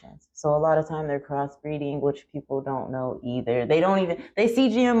modifications. So a lot of time they're crossbreeding, which people don't know either. They see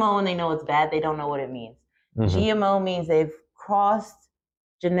GMO and they know it's bad. They don't know what it means. GMO means they've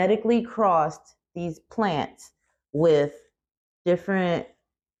genetically crossed these plants with different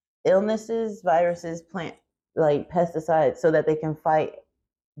illnesses, viruses, like pesticides, so that they can fight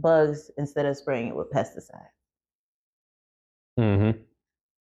bugs instead of spraying it with pesticides.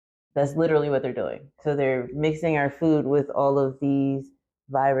 That's literally what they're doing. So they're mixing our food with all of these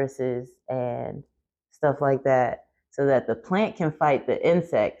viruses and stuff like that so that the plant can fight the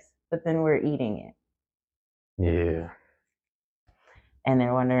insects, but then we're eating it. Yeah. And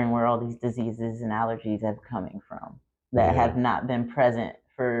they're wondering where all these diseases and allergies have coming from that have not been present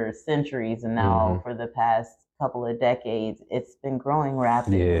for centuries, and now for the past couple of decades, it's been growing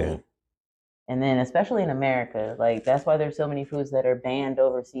rapidly. Yeah. And then especially in America, like that's why there's so many foods that are banned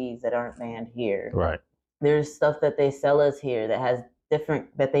overseas that aren't banned here. Right. There's stuff that they sell us here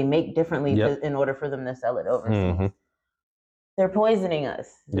that they make differently in order for them to sell it overseas. They're poisoning us.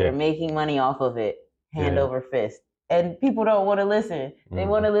 They're making money off of it, hand over fist. And people don't want to listen. They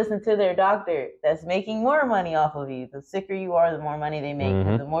want to listen to their doctor that's making more money off of you. The sicker you are, the more money they make.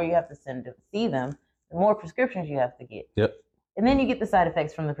 The more you have to send to see them, the more prescriptions you have to get. And then you get the side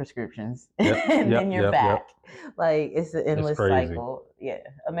effects from the prescriptions. And then you're back. Like, it's an endless cycle. Yeah.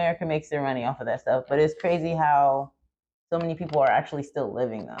 America makes their money off of that stuff. But it's crazy how so many people are actually still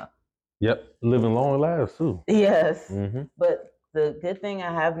living though. Living long lives too. Yes. But the good thing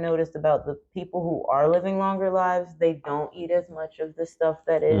I have noticed about the people who are living longer lives, they don't eat as much of the stuff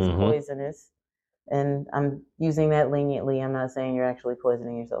that is poisonous. And I'm using that leniently. I'm not saying you're actually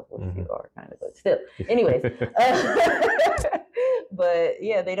poisoning yourself, which you are kind of, but still. Anyways. But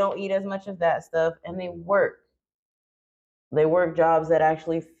yeah, they don't eat as much of that stuff, and they work. They work jobs that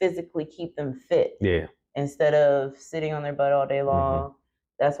actually physically keep them fit. Yeah. Instead of sitting on their butt all day long.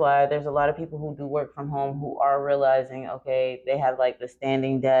 That's why there's a lot of people who do work from home who are realizing, okay, they have like the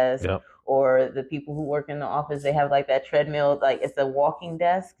standing desk, or the people who work in the office, they have like that treadmill, like it's a walking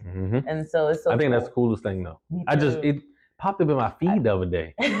desk. And so it's so I think that's the coolest thing though. It popped up in my feed the other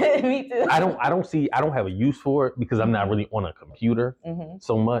day. Me too. I don't have a use for it because I'm not really on a computer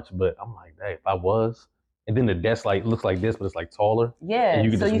so much, but I'm like, hey, if I was, and then the desk like looks like this, but it's like taller. Yeah. And you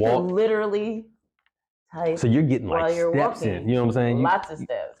can just walk. Can literally type. So you're getting like steps walking. In, you know what I'm saying? Lots of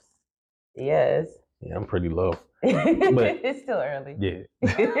steps. Yes. Yeah, I'm pretty low. But it's still early. Yeah.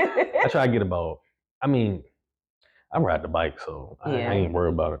 I try to get about, I ride the bike, so I ain't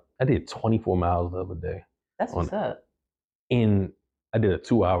worried about it. I did 24 miles the other day. That's what's up. And I did a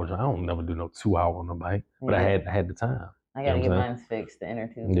 2 hour drive. I don't never do no 2 hour on the bike, but I had the time. I gotta get mine fixed. The inner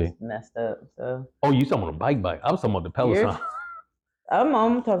tube is messed up. So. Oh, you talking about a bike? I was talking about the Peloton.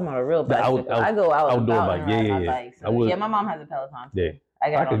 I'm talking about a real bike. I go out outdoor bike. And ride my bike. So. Yeah, my mom has a Peloton too.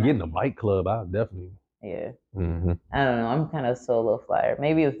 Yeah. I could get in a bike club. I'll definitely. Yeah. I don't know. I'm kind of solo flyer.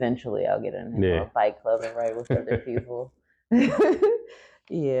 Maybe eventually I'll get in a bike club and ride with other people.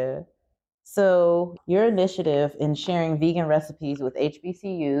 Yeah. So your initiative in sharing vegan recipes with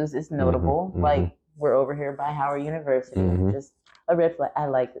HBCUs is notable. Like we're over here by Howard University. Just a red flag. I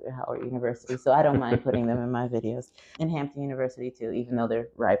like Howard University, so I don't mind putting them in my videos. And Hampton University too, even though they're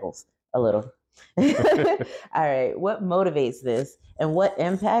rivals a little. All right. What motivates this, and what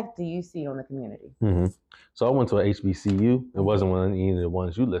impact do you see on the community? So I went to a HBCU. It wasn't one of any of the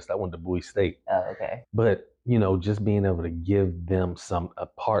ones you listed. I went to Bowie State. Oh, okay. But just being able to give them a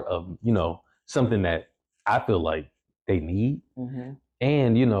part of something that I feel like they need,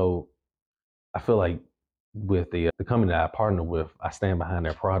 and I feel like with the company that I partner with, I stand behind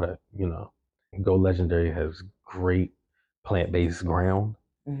their product. Go Legendary has great plant-based ground.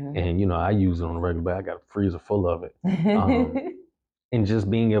 And, I use it on a regular basis. I got a freezer full of it. And just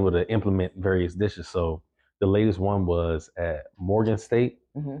being able to implement various dishes. So the latest one was at Morgan State,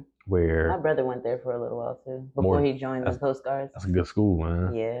 where... My brother went there for a little while, too, before he joined the Coast Guards. That's a good school,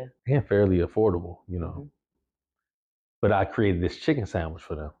 man. Yeah. And fairly affordable, But I created this chicken sandwich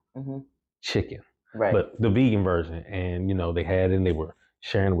for them. Chicken. Right. But the vegan version. And, they had it and they were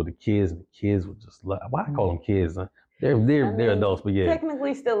sharing it with the kids. And the kids were just like... Why I call them kids, huh? They're adults, but yeah.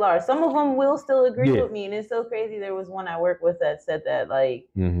 Technically still are. Some of them will still agree with me. And it's so crazy. There was one I worked with that said that, like,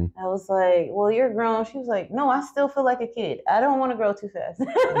 I was like, well, you're grown. She was like, no, I still feel like a kid. I don't want to grow too fast.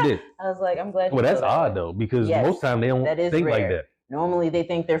 I was like, I'm glad you Well, that's odd, though, because most time they don't think like that. Normally they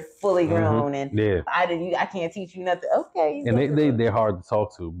think they're fully grown and I can't teach you nothing. Okay. And they're hard to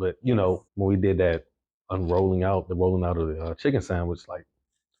talk to, but you know, when we did that rolling out of the chicken sandwich, like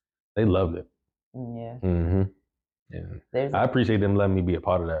they loved it. Yeah. Yeah. I appreciate them letting me be a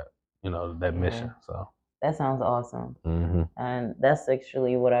part of that, you know, that mission. So that sounds awesome. And that's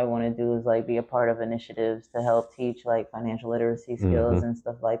actually what I want to do is like be a part of initiatives to help teach like financial literacy skills and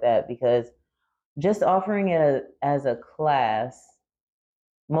stuff like that, because just offering it as a class,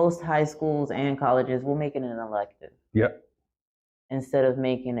 most high schools and colleges will make it an elective. Yep. Instead of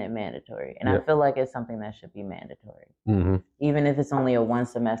making it mandatory. And I feel like it's something that should be mandatory. Even if it's only a 1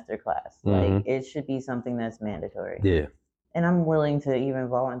 semester class. Like it should be something that's mandatory. Yeah. And I'm willing to even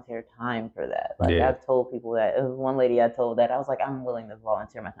volunteer time for that. Like I've told people that. It was one lady I told that. I was like, I'm willing to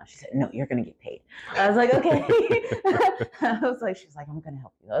volunteer my time. She said, no, you're going to get paid. I was like, okay. I was like, she's like, I'm going to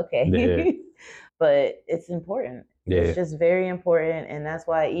help you. Okay. Yeah. But it's important. Yeah. It's just very important. And that's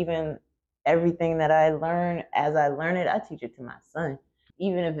why even everything that I learn, as I learn it, I teach it to my son.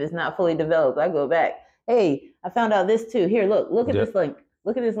 Even if it's not fully developed, I go back. Hey, I found out this too. Here, look at this link.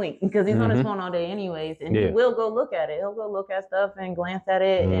 Look at this link, because he's on his phone all day anyways, and he will go look at it. He'll go look at stuff and glance at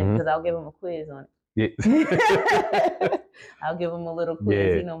it, and because I'll give him a quiz on it. Yeah. I'll give him a little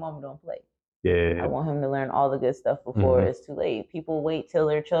quiz. You know, mama don't play. Yeah. I want him to learn all the good stuff before it's too late. People wait till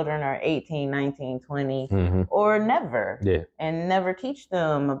their children are 18, 19, 20, or never. Yeah. And never teach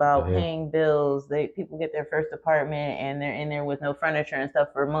them about paying bills. People get their first apartment and they're in there with no furniture and stuff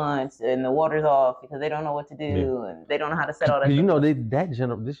for months, and the water's off because they don't know what to do and they don't know how to set all that stuff. You know,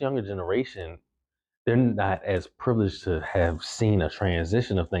 this younger generation, they're not as privileged to have seen a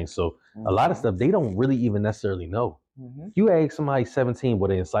transition of things. So a lot of stuff they don't really even necessarily know. You ask somebody 17 what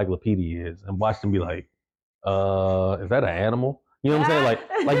an encyclopedia is and watch them be like, is that an animal? You know what I'm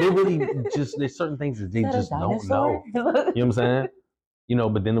saying? Like they really just, there's certain things that they just don't know. You know what I'm saying? You know,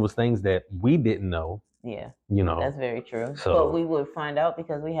 but then there was things that we didn't know. Yeah. You know. That's very true. So but we would find out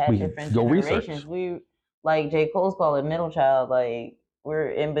because we had different generations. Research. We, like J. Cole's called it middle child, like we're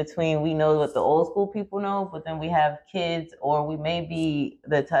in between. We know what the old school people know, but then we have kids, or we may be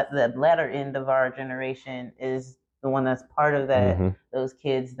the latter end of our generation is the one that's part of that, those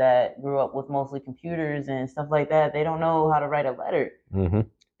kids that grew up with mostly computers and stuff like that. They don't know how to write a letter.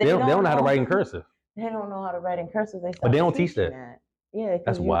 They don't know how to write in cursive. They don't know how to write in cursive. But they don't teach that. Yeah,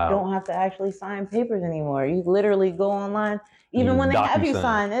 because you don't have to actually sign papers anymore. You literally go online. Even when they have you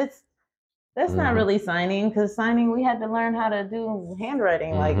sign, that's not really signing, because signing, we had to learn how to do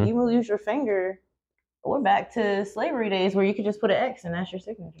handwriting. Like you use your finger. We're back to slavery days where you could just put an X and that's your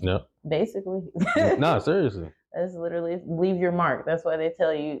signature. Yep. Basically. No, seriously. That's literally leave your mark. That's why they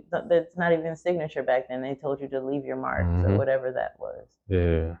tell you that's not even signature back then. They told you to leave your mark or whatever that was.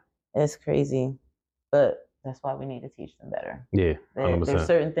 Yeah. It's crazy. But that's why we need to teach them better. Yeah. There's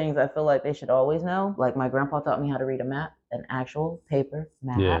certain things I feel like they should always know. Like my grandpa taught me how to read a map, an actual paper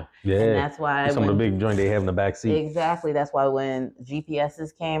map. Yeah. Yeah. And that's why some of the big joint they have in the back seat. Exactly. That's why when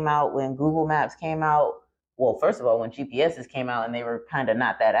GPSs came out, when Google Maps came out, well, first of all, when GPSs came out and they were kind of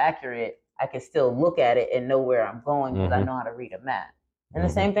not that accurate, I could still look at it and know where I'm going because I know how to read a map. And the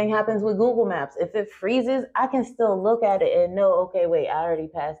same thing happens with Google Maps. If it freezes, I can still look at it and know, okay, wait, I already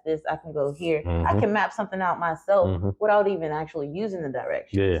passed this. I can go here. I can map something out myself without even actually using the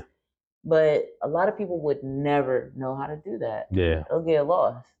directions. Yeah. But a lot of people would never know how to do that. Yeah. They'll get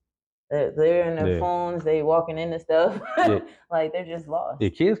lost. They're in their phones. They walking into stuff. Like they're just lost. Yeah,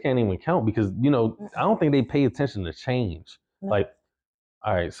 kids can't even count because, you know, I don't think they pay attention to change. No. Like,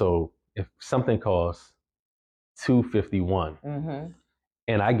 all right, so if something costs $2.51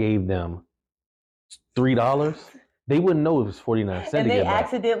 and I gave them $3, they wouldn't know it was 49 cents. And they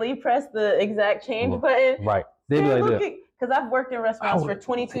accidentally press the exact change button. Right. They'd be like that. Because I've worked in restaurants for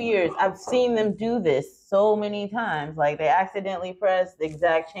 22 years. I've seen them do this so many times. Like they accidentally press the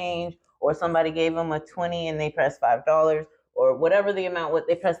exact change, or somebody gave them a 20 and they pressed $5, or whatever the amount,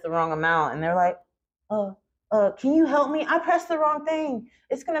 they pressed the wrong amount. And they're like, can you help me? I pressed the wrong thing.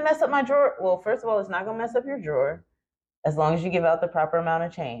 It's going to mess up my drawer. Well, first of all, it's not going to mess up your drawer as long as you give out the proper amount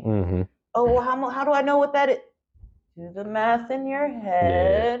of change. Oh, well, how do I know what that is? Do the math in your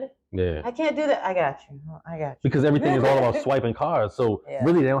head. Yeah. I can't do that. I got you. Because everything is all about swiping cards. So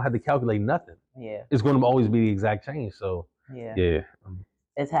really, they don't have to calculate nothing. Yeah. It's going to always be the exact change. So, yeah.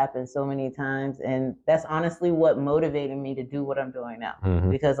 It's happened so many times. And that's honestly what motivated me to do what I'm doing now.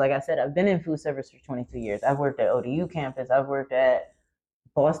 Because like I said, I've been in food service for 22 years. I've worked at ODU campus. I've worked at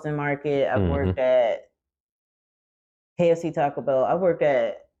Boston Market. I've worked at KFC, Taco Bell. I've worked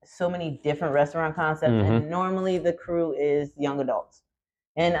at so many different restaurant concepts. And normally the crew is young adults.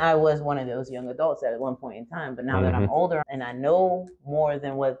 And I was one of those young adults at one point in time. But now that I'm older and I know more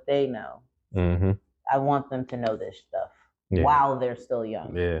than what they know, I want them to know this stuff while they're still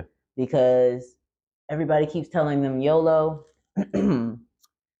young. Yeah. Because everybody keeps telling them YOLO.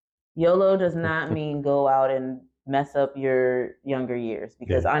 YOLO does not mean go out and mess up your younger years.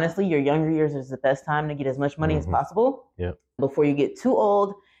 Because honestly, your younger years is the best time to get as much money as possible before you get too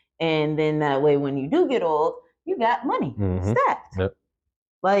old. And then that way, when you do get old, you got money stacked. Yep.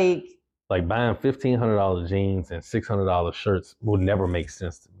 Like buying $1,500 jeans and $600 shirts will never make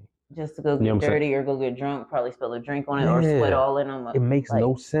sense to me. Just to go get dirty or go get drunk, probably spill a drink on it or sweat all in them. It makes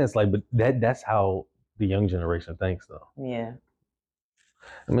no sense. Like, but that's how the young generation thinks, though. Yeah.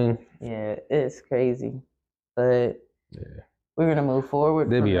 I mean. Yeah, it's crazy, but we're gonna move forward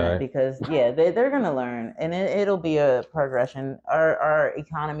from that because they're gonna learn, and it'll be a progression. Our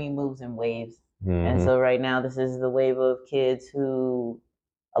economy moves in waves, and so right now this is the wave of kids who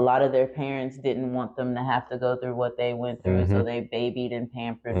a lot of their parents didn't want them to have to go through what they went through, so they babied and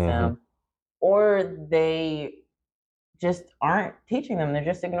pampered them, or they just aren't teaching them. They're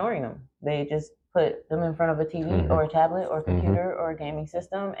just ignoring them. They just put them in front of a TV or a tablet or a computer or a gaming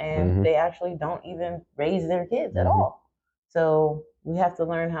system, and they actually don't even raise their kids at all. So we have to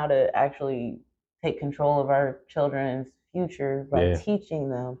learn how to actually take control of our children's future by teaching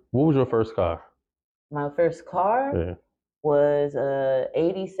them. What was your first car? My first car was a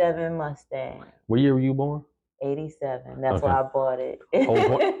 87 Mustang. What year were you born? 87. That's why I bought it.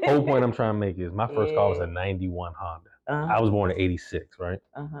 whole point I'm trying to make is my first car was a 91 Honda. I was born in 86, right?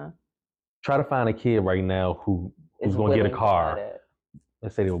 Try to find a kid right now who's going to get a car.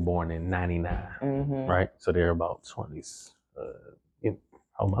 Let's say they were born in 99, right? So they're about 20s.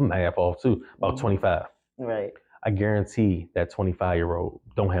 My math off too. About 25. Right. I guarantee that 25-year-old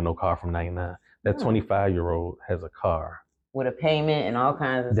don't have no car from 99. That 25-year-old has a car with a payment and all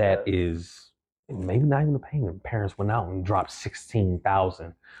kinds of that stuff. Is maybe not even a payment. Parents went out and dropped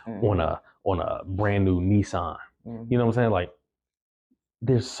 $16,000 on a brand new Nissan. You know what I'm saying? Like,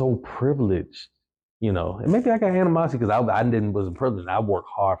 they're so privileged, you know. And maybe I got animosity because I wasn't privileged. I worked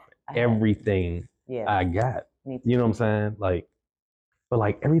hard for everything I got. You know what I'm saying? Like, but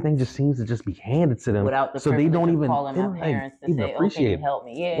like everything just seems to just be handed to them, without the so they don't even calling my parents to say, appreciate "Okay, help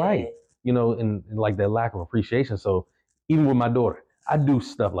me." Right. You know, and like that lack of appreciation. So even with my daughter, I do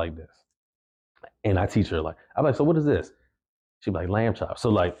stuff like this, and I teach her I'm like, so what is this? She'll be like, lamb chops. So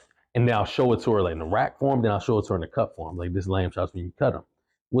like, and then I'll show it to her like in the rack form. Then I'll show it to her in the cut form. Like, this lamb chops when you cut them.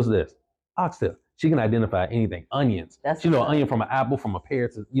 What's this? Oxtail. She can identify anything. Onions. She know an onion from an apple, from a pear.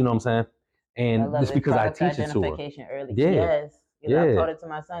 To, you know what I'm saying? And it's because I teach it to her. Early. Yes. I've taught it to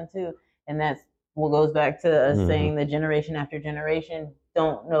my son too, and that's what goes back to us saying the generation after generation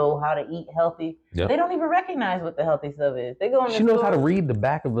don't know how to eat healthy. Yep. They don't even recognize what the healthy stuff is. They go in the She knows how to read the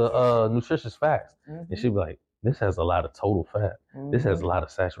back of the nutritious facts, and she'll be like, "This has a lot of total fat. This has a lot of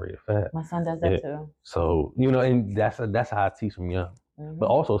saturated fat." My son does that too. So you know, and that's how I teach them young. But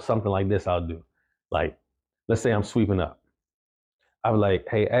also something like this I'll do. Like, let's say I'm sweeping up. I'll be like,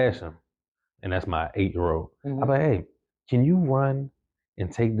 "Hey, Asham," and that's my 8-year-old. I'll be like, "Hey, can you run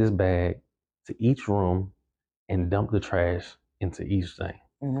and take this bag to each room and dump the trash into each thing?"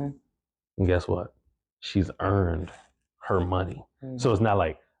 And guess what? She's earned her money. So it's not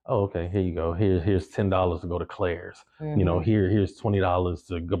like, "Oh, okay, here you go. Here's $10 to go to Claire's. You know, here's $20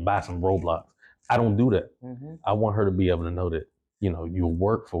 to go buy some Roblox." I don't do that. I want her to be able to know that, you know, you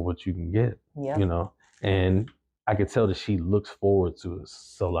work for what you can get. You know, and I could tell that she looks forward to it.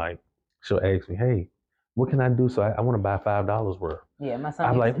 So like, she'll ask me, "Hey, what can I do? So I want to buy $5 worth." Yeah, my son.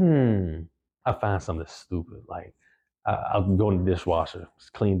 I'm like, I find something stupid. Like, I'll go in the dishwasher,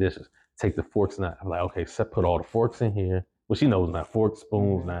 clean dishes, take the forks and I'm like, okay, put all the forks in here. Well, she knows not forks,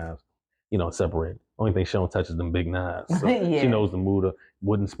 spoons, knives, you know, separate. Only thing she don't touch is them big knives. So she knows the mood of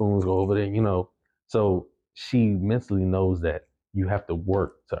wooden spoons go over there, you know. So she mentally knows that you have to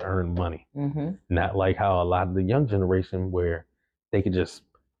work to earn money. Not like how a lot of the young generation where they could just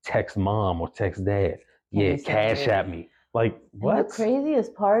text mom or text dad. Cash at me. Like, what? And the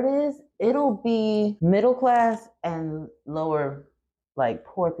craziest part is it'll be middle class and lower, like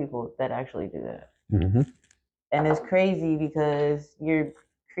poor people that actually do that. And it's crazy because you're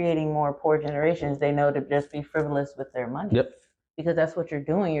creating more poor generations. They know to just be frivolous with their money. Because that's what you're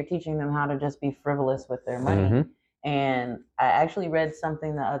doing. You're teaching them how to just be frivolous with their money. And I actually read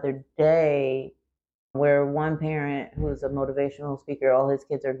something the other day where one parent who's a motivational speaker, all his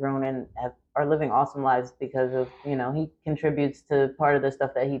kids are grown and are living awesome lives because of, you know, he contributes to part of the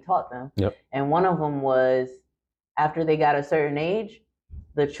stuff that he taught them. And one of them was after they got a certain age,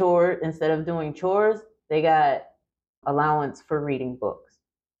 the chore, instead of doing chores, they got allowance for reading books.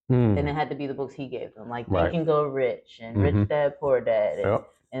 and it had to be the books he gave them, like Think and Go Rich and Rich Dad Poor Dad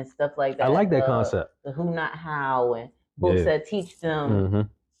and stuff like that. I like that concept. The Who Not How, and books that teach them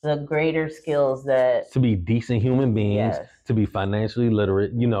the greater skills that to be decent human beings, to be financially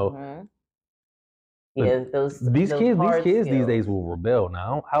literate, you know. Yeah, these kids these days will rebel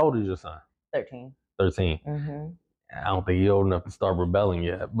now. How old is your son? 13. 13. I don't think he's old enough to start rebelling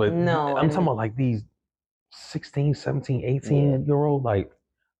yet. But no, I'm talking about like these 16, 17, 18-year-old, like,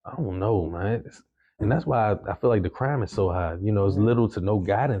 I don't know, man. And that's why I feel like the crime is so high. You know, it's little to no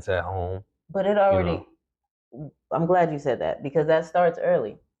guidance at home. But it already, I'm glad you said that, because that starts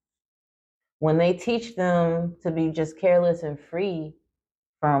early. When they teach them to be just careless and free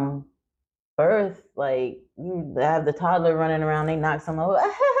from birth, like you have the toddler running around, they knock someone over,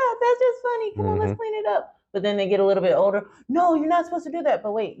 that's just funny, come on, let's clean it up. But then they get a little bit older, no, you're not supposed to do that.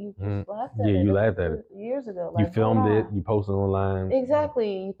 But wait, you just laughed at it. Yeah, you laughed at it years ago. Like, you filmed it, you posted online.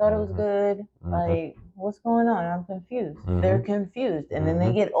 Exactly, you thought it was good. Like, what's going on? I'm confused. They're confused. And then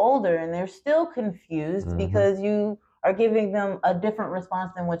they get older and they're still confused because you are giving them a different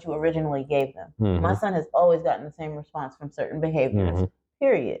response than what you originally gave them. My son has always gotten the same response from certain behaviors,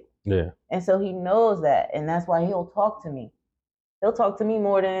 period. Yeah. And so he knows that, and that's why he'll talk to me. He'll talk to me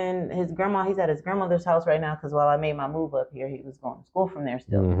more than his grandma. He's at his grandmother's house right now because while I made my move up here, he was going to school from there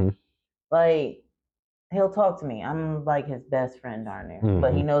still. Like, he'll talk to me. I'm like his best friend darn near.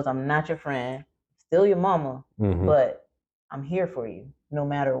 But he knows I'm not your friend, still your mama, but I'm here for you no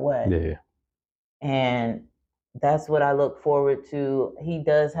matter what. Yeah. And that's what I look forward to. He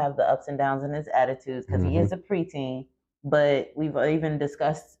does have the ups and downs in his attitudes because he is a preteen, but we've even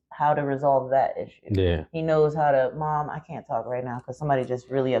discussed how to resolve that issue. Yeah. He knows how to, Mom, I can't talk right now because somebody just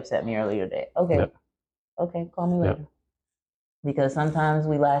really upset me earlier today. Okay. Okay, call me later. Because sometimes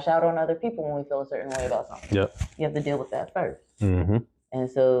we lash out on other people when we feel a certain way about something. You have to deal with that first. And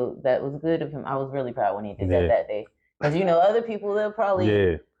so that was good of him. I was really proud when he did that day. Because, you know, other people, they'll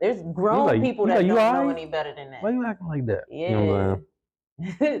probably, there's grown people that don't know any better than that. Why you acting like that? Yeah. You know what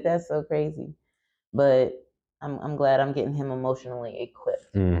I'm saying? That's so crazy. But I'm glad I'm getting him emotionally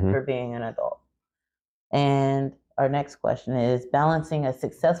equipped for being an adult. And our next question is, balancing a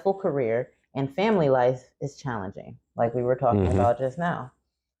successful career and family life is challenging, like we were talking about just now.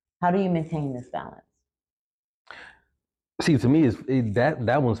 How do you maintain this balance? See, to me,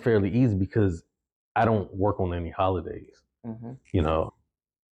 that one's fairly easy because I don't work on any holidays. You know,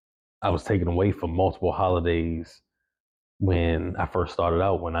 I was taken away from multiple holidays when I first started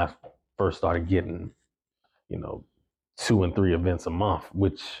out, when I first started getting, you know, 2 and 3 events a month,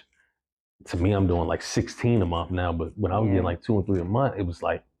 which to me, I'm doing like 16 a month now. But when I was getting like 2 and 3 a month, it was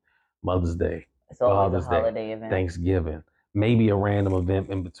like Mother's Day, Father's Day, Thanksgiving, maybe a random event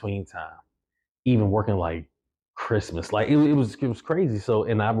in between time, even working like Christmas. Like it was crazy. So,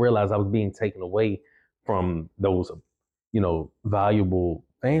 and I realized I was being taken away from those, you know, valuable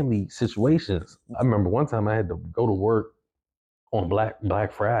family situations. I remember one time I had to go to work on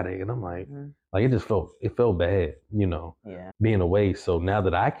Black Friday, and I'm like, like it felt bad, you know, being away. So now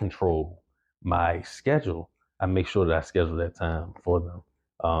that I control my schedule, I make sure that I schedule that time for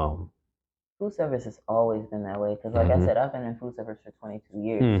them. Food service has always been that way because, like I said, I've been in food service for 22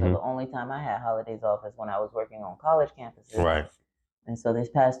 years. So the only time I had holidays off is when I was working on college campuses. Right. And so this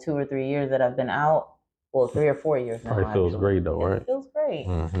past 2 or 3 years that I've been out, well, 3 or 4 years now. It feels great though, right? It feels great.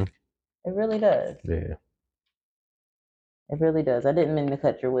 It really does. Yeah. It really does. I didn't mean to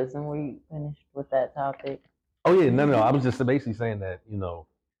cut your wisdom. Were you finished with that topic? Oh yeah, no. I was just basically saying that, you know,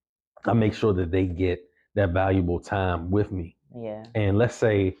 I make sure that they get that valuable time with me. Yeah. And let's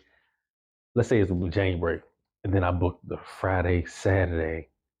say it's January break, and then I book the Friday, Saturday,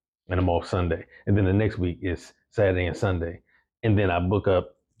 and I'm off Sunday. And then the next week is Saturday and Sunday. And then I book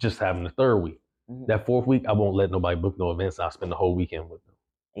up just having the third week. That fourth week, I won't let nobody book no events. I'll spend the whole weekend with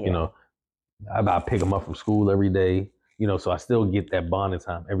them. You know, I pick them up from school every day, you know, so I still get that bonding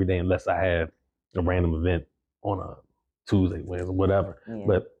time every day unless I have a random event on a Tuesday, Wednesday, whatever.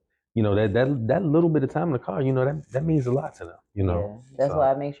 But you know, that little bit of time in the car, you know, that means a lot to them, you know. That's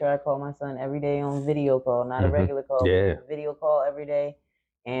why I make sure I call my son every day on video call, not a regular call. Video call every day.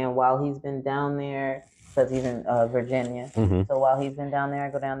 And while he's been down there, because he's in Virginia, so while he's been down there, I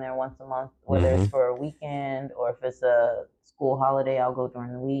go down there once a month, whether it's for a weekend or if it's a school holiday, I'll go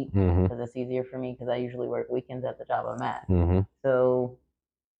during the week because it's easier for me because I usually work weekends at the job I'm at. So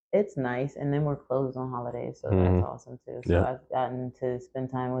it's nice. And then we're closed on holidays, so that's awesome too. So I've gotten to spend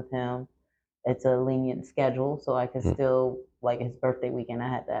time with him. It's a lenient schedule, so I can still, like his birthday weekend, I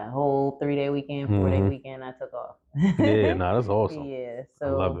had that whole 3-day weekend, 4-day weekend I took off. That's awesome. So I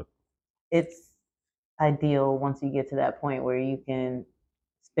love it. It's ideal once you get to that point where you can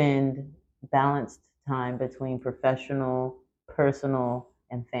spend balanced time between professional, personal,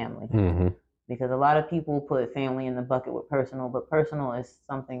 and family. Mm-hmm. Because a lot of people put family in the bucket with personal, but personal is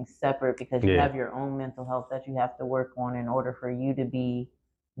something separate because you have your own mental health that you have to work on in order for you to be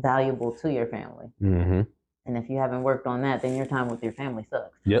valuable to your family. Mm-hmm. And if you haven't worked on that, then your time with your family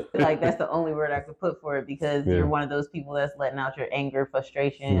sucks. Yep. Like, that's the only word I could put for it, because you're one of those people that's letting out your anger,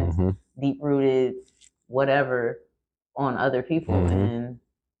 frustrations, deep-rooted, whatever, on other people. And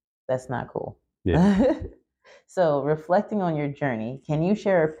that's not cool. Yeah. So, reflecting on your journey, can you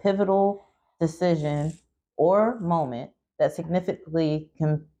share a pivotal decision or moment that significantly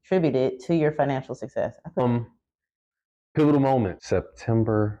contributed to your financial success? Pivotal moment,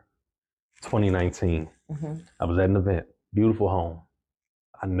 September 2019. I was at an event, beautiful home.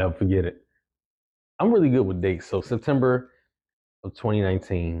 I never forget it. I'm really good with dates. So September of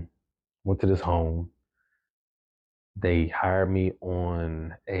 2019, went to this home. They hired me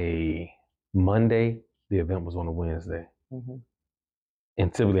on a Monday. The event was on a Wednesday.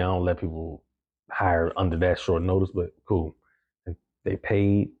 And typically I don't let people hire under that short notice, but cool. They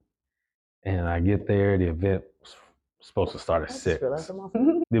paid, and I get there. The event was supposed to start at 6.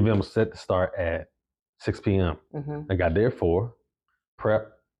 The event was set to start at 6 p.m. I got there at 4,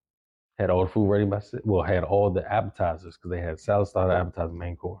 prep, had all the food ready by 6. Well, had all the appetizers, because they had salad, starter, appetizer,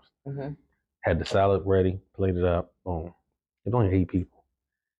 main course. Had the salad ready, plated up, boom. It was only 8 people.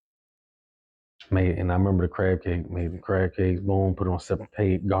 And I remember the crab cake, made the crab cakes, boom, put it on separate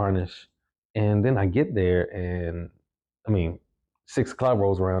plate, garnish. And then I get there, and 6 o'clock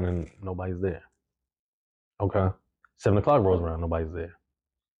rolls around and nobody's there. Okay. 7 o'clock rolls around, nobody's there.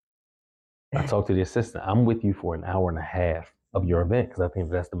 I talked to the assistant. I'm with you for an hour and a half of your event, because I think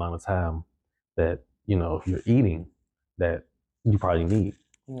that's the amount of time that, if you're eating, that you probably need.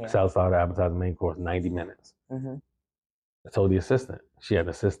 Salad, starter, appetizer, main course, 90 minutes. I told the assistant. She had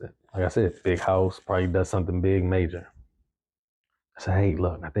an assistant. Like I said, big house, probably does something big, major. I said, hey,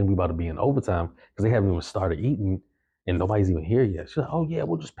 look, I think we about to be in overtime, because they haven't even started eating and nobody's even here yet. She's like, oh yeah,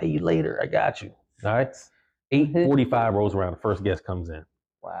 we'll just pay you later. I got you. All right. 8:45 rolls around. The first guest comes in.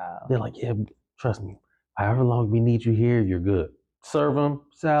 Wow. They're like, yeah, trust me. However long we need you here, you're good. Serve them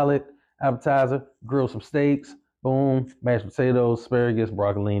salad, appetizer, grill some steaks, boom, mashed potatoes, asparagus,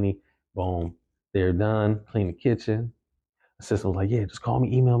 broccolini, boom. They're done. Clean the kitchen. Assistant was like, yeah, just call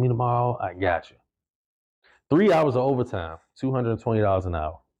me, email me tomorrow. I got you. 3 hours of overtime, $220 an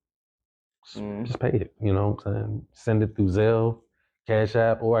hour. Just pay it, you know what I'm saying? Send it through Zelle, Cash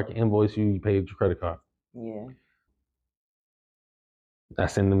App, or I can invoice you, you pay with your credit card. Yeah. I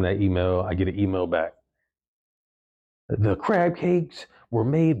send them that email, I get an email back. The crab cakes were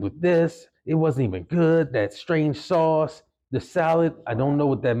made with this. It wasn't even good. That strange sauce. The salad, I don't know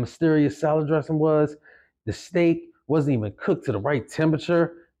what that mysterious salad dressing was. The steak wasn't even cooked to the right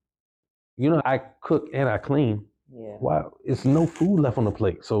temperature. I cook and I clean. Yeah. Wow, it's no food left on the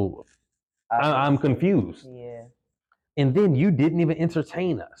plate. So I'm confused. Yeah. And then you didn't even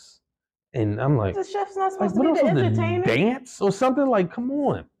entertain us. And I'm like, the chef's not supposed to be the entertainer. Dance or something? Like, come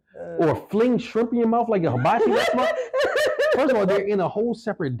on. Or fling shrimp in your mouth like a hibachi. First of all, they're in a whole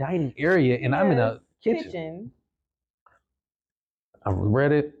separate dining area, and I'm in a kitchen. I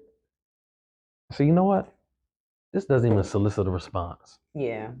read it. So you know what? This doesn't even solicit a response.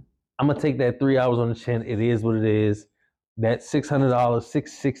 Yeah. I'm gonna take that 3 hours on the chin. It is what it is. That $600,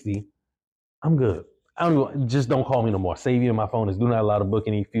 $660. I'm good. Just don't call me no more. Save you in my phone is do not allow to book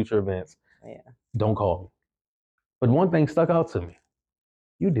any future events. Yeah. Don't call me. But one thing stuck out to me.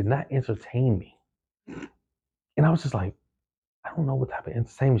 You did not entertain me. And I was just like, I don't know what type of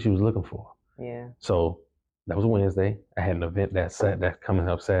entertainment she was looking for. Yeah. So that was Wednesday. I had an event that's coming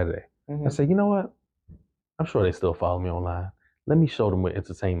up Saturday. I said, you know what? I'm sure they still follow me online. Let me show them what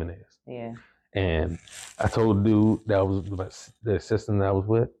entertainment is. Yeah. And I told the dude that was the assistant that I was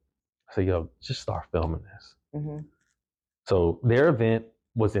with, I said, yo, just start filming this. So their event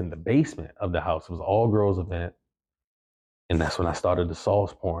was in the basement of the house. It was an all-girls event. And that's when I started the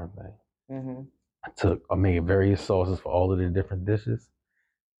sauce pouring thing. I made various sauces for all of the different dishes.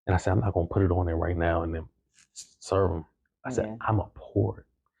 And I said, I'm not going to put it on there right now and then serve them. I said, I'm going to pour it.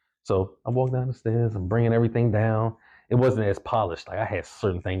 So I walked down the stairs. I'm bringing everything down. It wasn't as polished. Like I had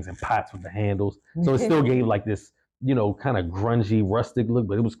certain things in pots with the handles. So it still gave like this, kind of grungy, rustic look,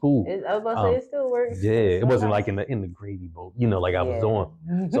 but it was cool. I was about to say, it still works. Yeah, it wasn't like in the gravy boat, like I was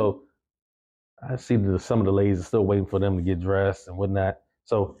doing. So I see some of the ladies are still waiting for them to get dressed and whatnot.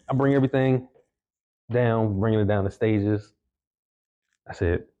 So I bring everything down, bringing it down the stages. I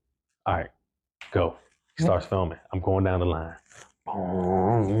said, all right, go. He starts filming. I'm going down the line.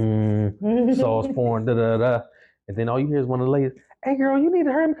 Sauce pouring, da-da-da. And then all you hear is one of the ladies, hey girl, you need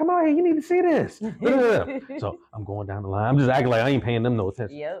to hurry and come out here. You need to see this. So I'm going down the line. I'm just acting like I ain't paying them no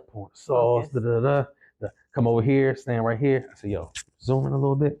attention. Yep. Pouring sauce, come over here, stand right here. I said, yo, zoom in a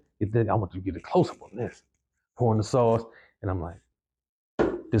little bit. I want you to get a close up on this. Pouring the sauce. And I'm like,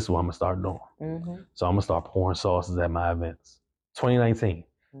 this is what I'm going to start doing. Mm-hmm. So I'm going to start pouring sauces at my events. 2019.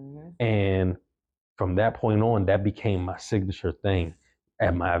 Mm-hmm. And from that point on, that became my signature thing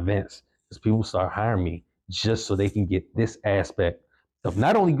at my events. Because people start hiring me just so they can get this aspect of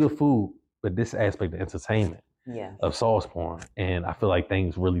not only good food, but this aspect of entertainment, of sauce pouring. And I feel like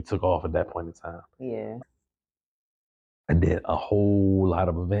things really took off at that point in time. Yeah. I did a whole lot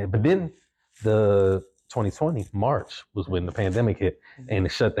of events. But then the 2020, March, was when the pandemic hit and it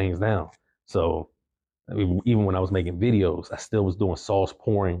shut things down. So I mean, even when I was making videos, I still was doing sauce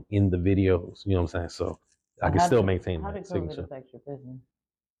pouring in the videos. You know what I'm saying? So I could still maintain my signature. How did COVID affect your business?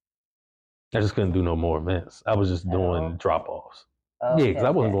 I just couldn't do no more events. I was just doing drop-offs. Oh, yeah, because I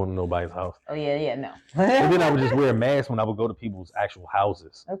wasn't going to nobody's house. Oh, yeah, no. And then I would just wear a mask when I would go to people's actual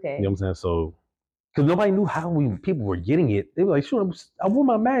houses. Okay. You know what I'm saying? So, because nobody knew how people were getting it. They were like, sure, I wore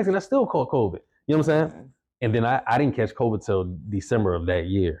my mask and I still caught COVID. You know what I'm saying? Mm-hmm. And then I didn't catch COVID till December of that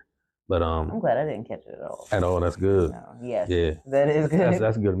year. But I'm glad I didn't catch it at all. At all, that's good. No, yes. Yeah. That is good.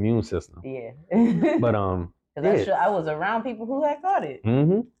 That's a good immune system. Yeah. But because I was around people who had caught it.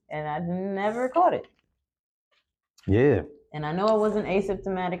 Mm-hmm. And I never caught it. Yeah. And I know I wasn't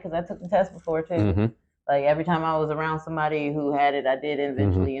asymptomatic because I took the test before too. Mm-hmm. Like every time I was around somebody who had it, I did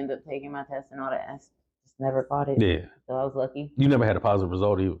eventually end up taking my test and all that. I just never caught it. Yeah. So I was lucky. You never had a positive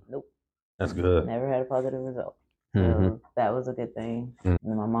result either? Nope. That's good. Never had a positive result. So that was a good thing. Mm-hmm.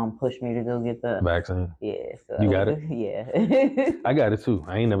 And my mom pushed me to go get the vaccine. Yeah. So you got it? Yeah. I got it too.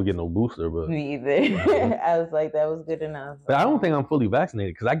 I ain't never get no booster, but me either. I was like, that was good enough. But I don't think I'm fully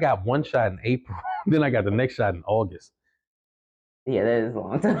vaccinated because I got one shot in April. Then I got the next shot in August. Yeah, that is a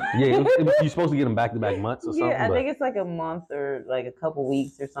long time. Yeah, you're supposed to get them back-to-back months or something. Yeah, I think it's like a month or like a couple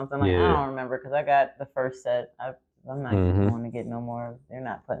weeks or something. Like I don't remember because I got the first set. I'm not going to get no more. They're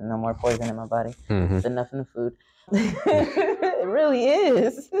not putting no more poison in my body. It's enough in the food. It really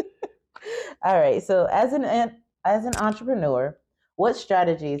is. All right. So as an entrepreneur, what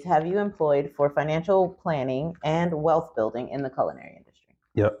strategies have you employed for financial planning and wealth building in the culinary industry?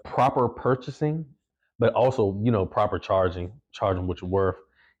 Yeah, proper purchasing, but also, proper charging what you're worth.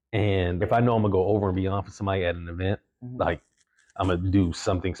 And if I know I'm gonna go over and beyond for somebody at an event, like I'm gonna do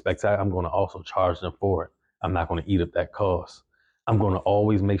something spectacular, I'm gonna also charge them for it. I'm not gonna eat up that cost. I'm gonna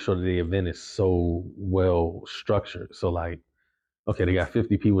always make sure that the event is so well structured. So like, okay, they got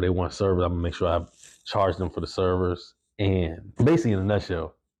 50 people, they want servers. I'm gonna make sure I charge them for the servers. And basically in a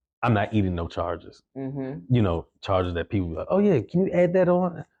nutshell, I'm not eating no charges. Charges that people like, oh yeah, can you add that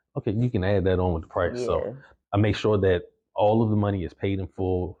on? Okay, you can add that on with the price. Yeah. So I make sure that all of the money is paid in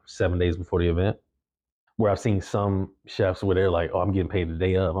full 7 days before the event. Where I've seen some chefs where they're like, oh, I'm getting paid the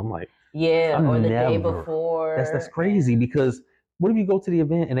day of. I'm like, or the day before. That's crazy because what if you go to the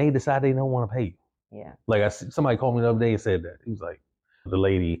event and they decide they don't want to pay you? Yeah. Like somebody called me the other day and said that. He was like, the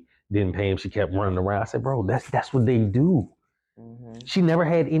lady didn't pay him. She kept running around. I said, bro, that's what they do. She never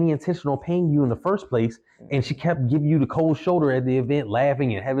had any intention on paying you in the first place. And she kept giving you the cold shoulder at the event,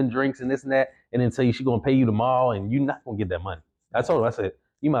 laughing and having drinks and this and that. And then tell you she's going to pay you tomorrow and you're not going to get that money. I told her, I said,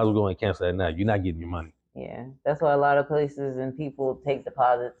 you might as well go and cancel that now. You're not getting your money. Yeah. That's why a lot of places and people take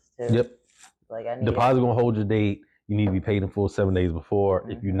deposits too. Yep. Like deposit going to hold your date. You need to be paid in full 7 days before.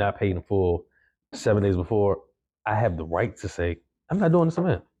 If you're not paid in full 7 days before, I have the right to say, I'm not doing this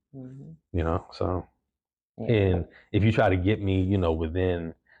event. So. Yeah. And if you try to get me,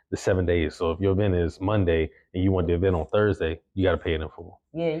 within the 7 days. So if your event is Monday and you want the event on Thursday, you got to pay it in full.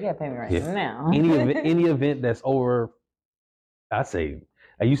 Yeah, you got to pay me right now. any event that's over, I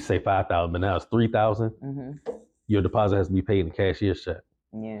used to say 5,000, but now it's 3,000. Your deposit has to be paid in cashier's check.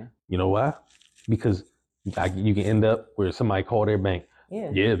 Yeah. You know why? Because you can end up where somebody called their bank.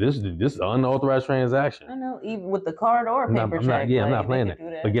 Yeah, this is an unauthorized transaction. I know, even with the card or a paper check. I'm not playing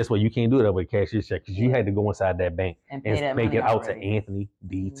that. But guess what? You can't do that with a cashier's check because you had to go inside that bank and make it out to Anthony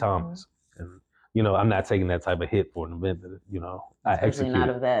D. Thomas. And, I'm not taking that type of hit for an event that, I execute. Especially not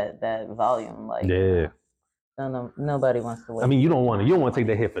of that volume. Like, no, nobody wants to wait. I mean, you don't want to take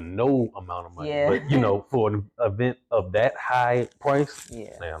that hit for no amount of money. Yeah. But, for an event of that high price,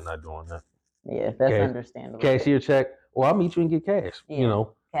 I'm not doing that. Yeah, that's understandable. Cashier check, or I'll meet you and get cash.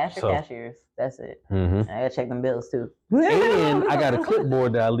 Cash or cashiers. That's it. I gotta check them bills too. And I got a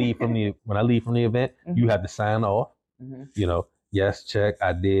clipboard that I leave when I leave from the event. You have to sign off. Yes, check.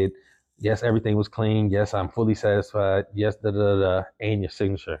 I did. Yes, everything was clean. Yes, I'm fully satisfied. Yes, and your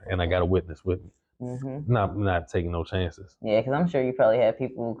signature. And I got a witness with me. Not taking no chances. Yeah, because I'm sure you probably had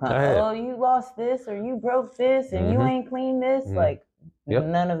people who come, oh, you lost this or you broke this and you ain't cleaned this. Like,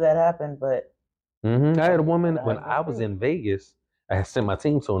 none of that happened, but. I had a woman when I was in Vegas. I had sent my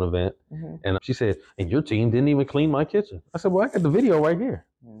team to an event, and she said, "And your team didn't even clean my kitchen." I said, "Well, I got the video right here."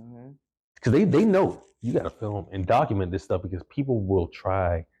 Because they know you got to film and document this stuff because people will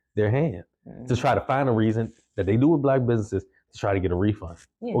try their hand to try to find a reason that they do with black businesses to try to get a refund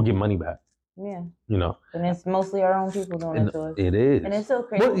or get money back. Yeah. You know. And it's mostly our own people doing it to us. It is. And it's so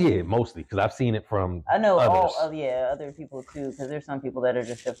crazy. Well, yeah, mostly because I've seen it from I know others. other people too, because there's some people that are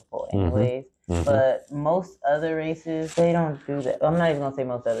just difficult anyways. But most other races, they don't do that. I'm not even going to say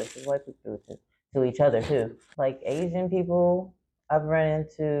most others, because white people do it to each other too. Like Asian people I've run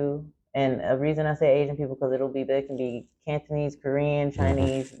into, and a reason I say Asian people, because they can be Cantonese, Korean,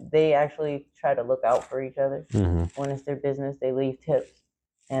 Chinese. They actually try to look out for each other when it's their business. They leave tips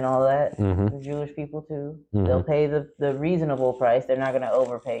and all that. The Jewish people too. They'll pay the reasonable price. They're not going to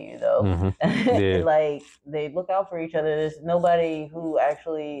overpay you though. Like they look out for each other. There's nobody who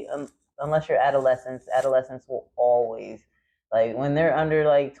actually, unless you're adolescents will always, like when they're under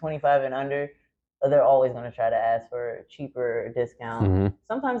like 25 and under, they're always going to try to ask for a cheaper discount.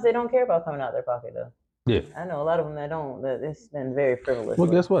 Sometimes they don't care about coming out their pocket though. Yeah, I know a lot of them that don't. It's been very frivolous. Well,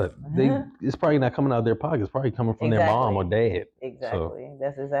 guess what? It's probably not coming out of their pocket. It's probably coming from their mom or dad. Exactly. So.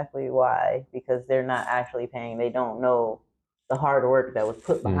 That's exactly why. Because they're not actually paying. They don't know the hard work that was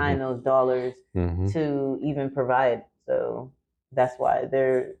put behind those dollars to even provide. So that's why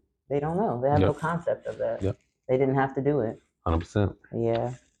they don't know. They have no concept of that. They didn't have to do it. 100%.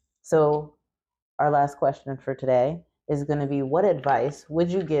 Yeah. So our last question for today is going to be, what advice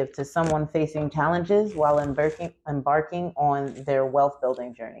would you give to someone facing challenges while embarking on their wealth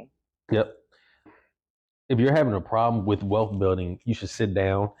building journey? Yep. If you're having a problem with wealth building, you should sit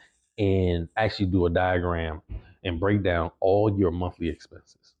down and actually do a diagram and break down all your monthly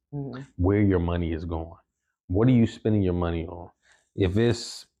expenses, where your money is going. What are you spending your money on? If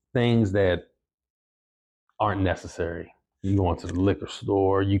it's things that aren't necessary, you go into the liquor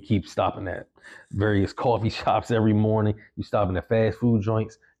store, you keep stopping at various coffee shops every morning, you stopping at fast food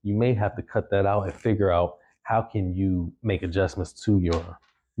joints, you may have to cut that out and figure out how can you make adjustments to your,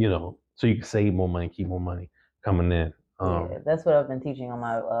 so you can save more money, keep more money coming in. Yeah, that's what I've been teaching on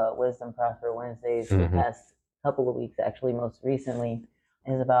my Wisdom Prosper Wednesdays for the past couple of weeks, actually, most recently,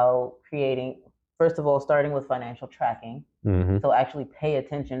 is about creating, first of all, starting with financial tracking. So actually pay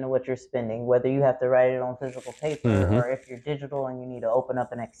attention to what you're spending, whether you have to write it on physical paper or if you're digital and you need to open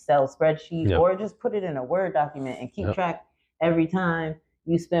up an Excel spreadsheet or just put it in a Word document and keep track every time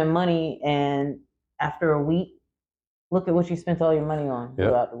you spend money. And after a week, look at what you spent all your money on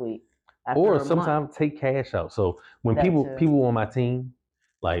throughout the week. Or sometimes take cash out. So when people on my team,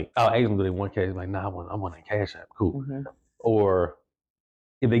 like I'll ask them, do they want cash? Like, nah, I want a cash app. Cool. Or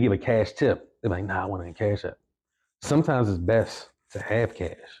if they give a cash tip, they're like, nah, I want a cash app. Sometimes it's best to have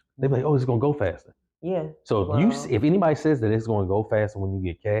cash. They're like, oh, it's gonna go faster. Yeah. So if anybody says that it's gonna go faster when you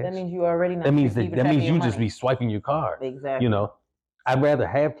get cash, that means you already know. That means you just be swiping your card. Exactly. I'd rather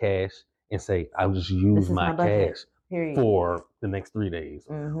have cash and say I'll just use my cash for the next 3 days,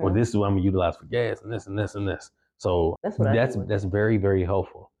 or this is what I'm gonna utilize for gas and this and this and this. So that's very, very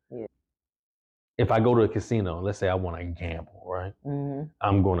helpful. Yeah. If I go to a casino, let's say I want to gamble, right?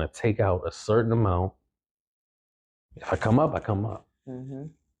 I'm gonna take out a certain amount. If I come up, I come up.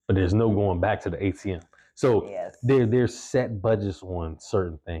 But there's no going back to the ATM. So there's set budgets on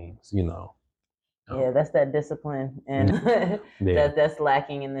certain things, Yeah, that's that discipline, and that's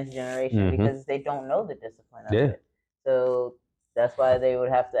lacking in this generation because they don't know the discipline of it. So that's why they would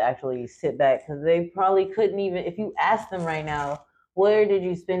have to actually sit back, because they probably couldn't even, if you ask them right now, where did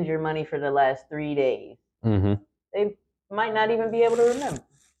you spend your money for the last 3 days? They might not even be able to remember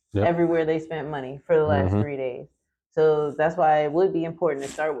everywhere they spent money for the last 3 days. So that's why it would be important to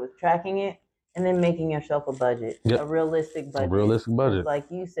start with tracking it and then making yourself a budget, a realistic budget. A realistic budget. Like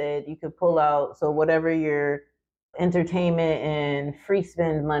you said, you could pull out, so whatever your entertainment and free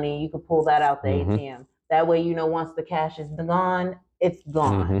spend money, you could pull that out the ATM. That way, once the cash is gone, it's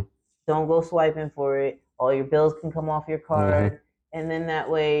gone. Don't go swiping for it. All your bills can come off your card. And then that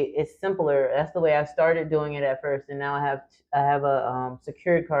way it's simpler. That's the way I started doing it at first. And now I have a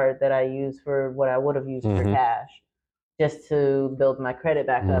secured card that I use for what I would have used for cash, just to build my credit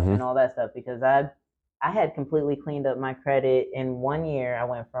back up and all that stuff, because I I had completely cleaned up my credit in 1 year. I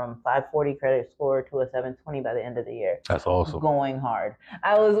went from 540 credit score to a 720 by the end of the year. That's awesome. Going hard.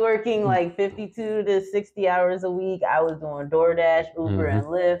 I was working like 52 to 60 hours a week. I was doing DoorDash, Uber, and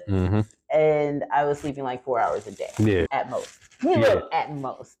Lyft, and I was sleeping like 4 hours a day at most. At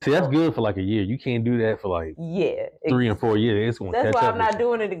most. See, that's good for like a year. You can't do that for like 3 and 4 years. It's gonna That's catch why up I'm not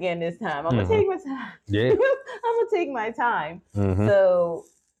doing it again this time. I'm gonna take my time. Yeah. I'm gonna take my time. So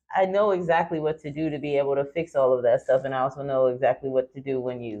I know exactly what to do to be able to fix all of that stuff, and I also know exactly what to do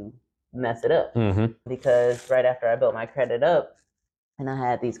when you mess it up. Because right after I built my credit up and I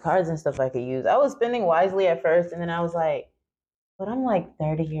had these cards and stuff I could use, I was spending wisely at first, and then I was like, but I'm like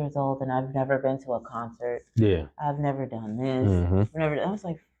 30 years old and I've never been to a concert. Yeah. I've never done this. I was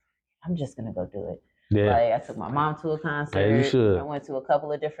like, I'm just gonna go do it. Yeah. Like, I took my mom to a concert. Yeah, you should. I went to a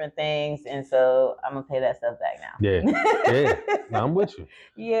couple of different things, and so I'm gonna pay that stuff back now. Yeah. No, I'm with you.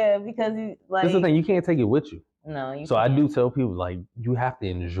 Yeah, because like, that's the thing. You can't take it with you. No, you so can't. I do tell people, like, you have to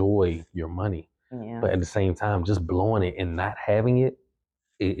enjoy your money. Yeah. But at the same time, just blowing it and not having it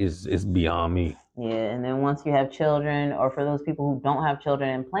is beyond me. Yeah, and then once you have children, or for those people who don't have children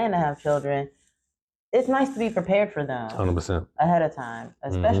and plan to have children, it's nice to be prepared for them 100% ahead of time,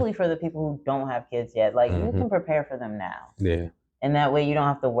 especially for the people who don't have kids yet. Like, you can prepare for them now. Yeah. And that way you don't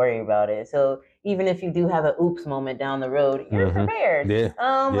have to worry about it. So even if you do have an oops moment down the road, you're prepared. Yeah.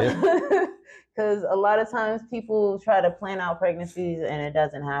 Because a lot of times people try to plan out pregnancies and it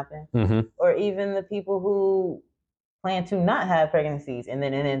doesn't happen. Or even the people who plan to not have pregnancies and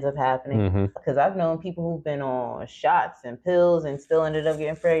then it ends up happening. Because I've known people who've been on shots and pills and still ended up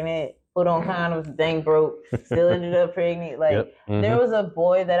getting pregnant, put on condoms, thing broke, still ended up pregnant. Like, there was a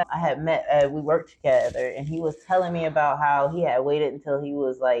boy that I had met, we worked together, and he was telling me about how he had waited until he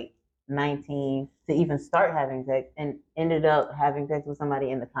was like 19 to even start having sex, and ended up having sex with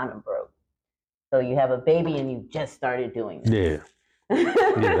somebody and the condom broke. So you have a baby and you just started doing this.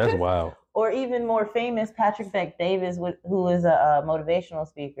 Yeah, that's wild. Or even more famous, Patrick Bet-David, who is a motivational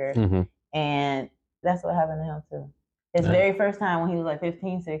speaker, and that's what happened to him too. His very first time when he was like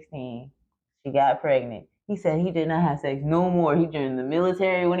 15, 16, she got pregnant. He said he did not have sex no more. He joined the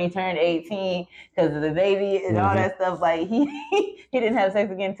military when he turned 18 because of the baby and all that stuff. Like, he didn't have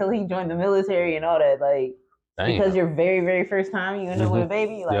sex again until he joined the military and all that. Like, because your very, very first time you end up with a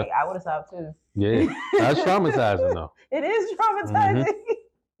baby, like, I would have stopped too. Yeah, that's traumatizing though. It is traumatizing.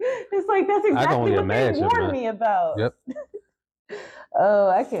 It's like, that's exactly what they warned me about. Yep. Oh,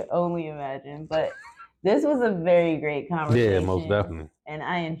 I can only imagine. But this was a very great conversation. Yeah, most definitely. And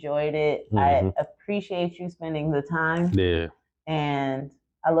I enjoyed it. I appreciate you spending the time. Yeah. And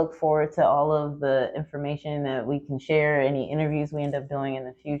I look forward to all of the information that we can share, any interviews we end up doing in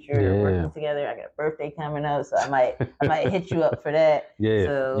the future, working together. I got a birthday coming up, so I might hit you up for that. Yeah.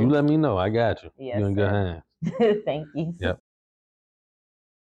 So, you let me know. I got you. Yes, you're in good hands. Thank you. Yep.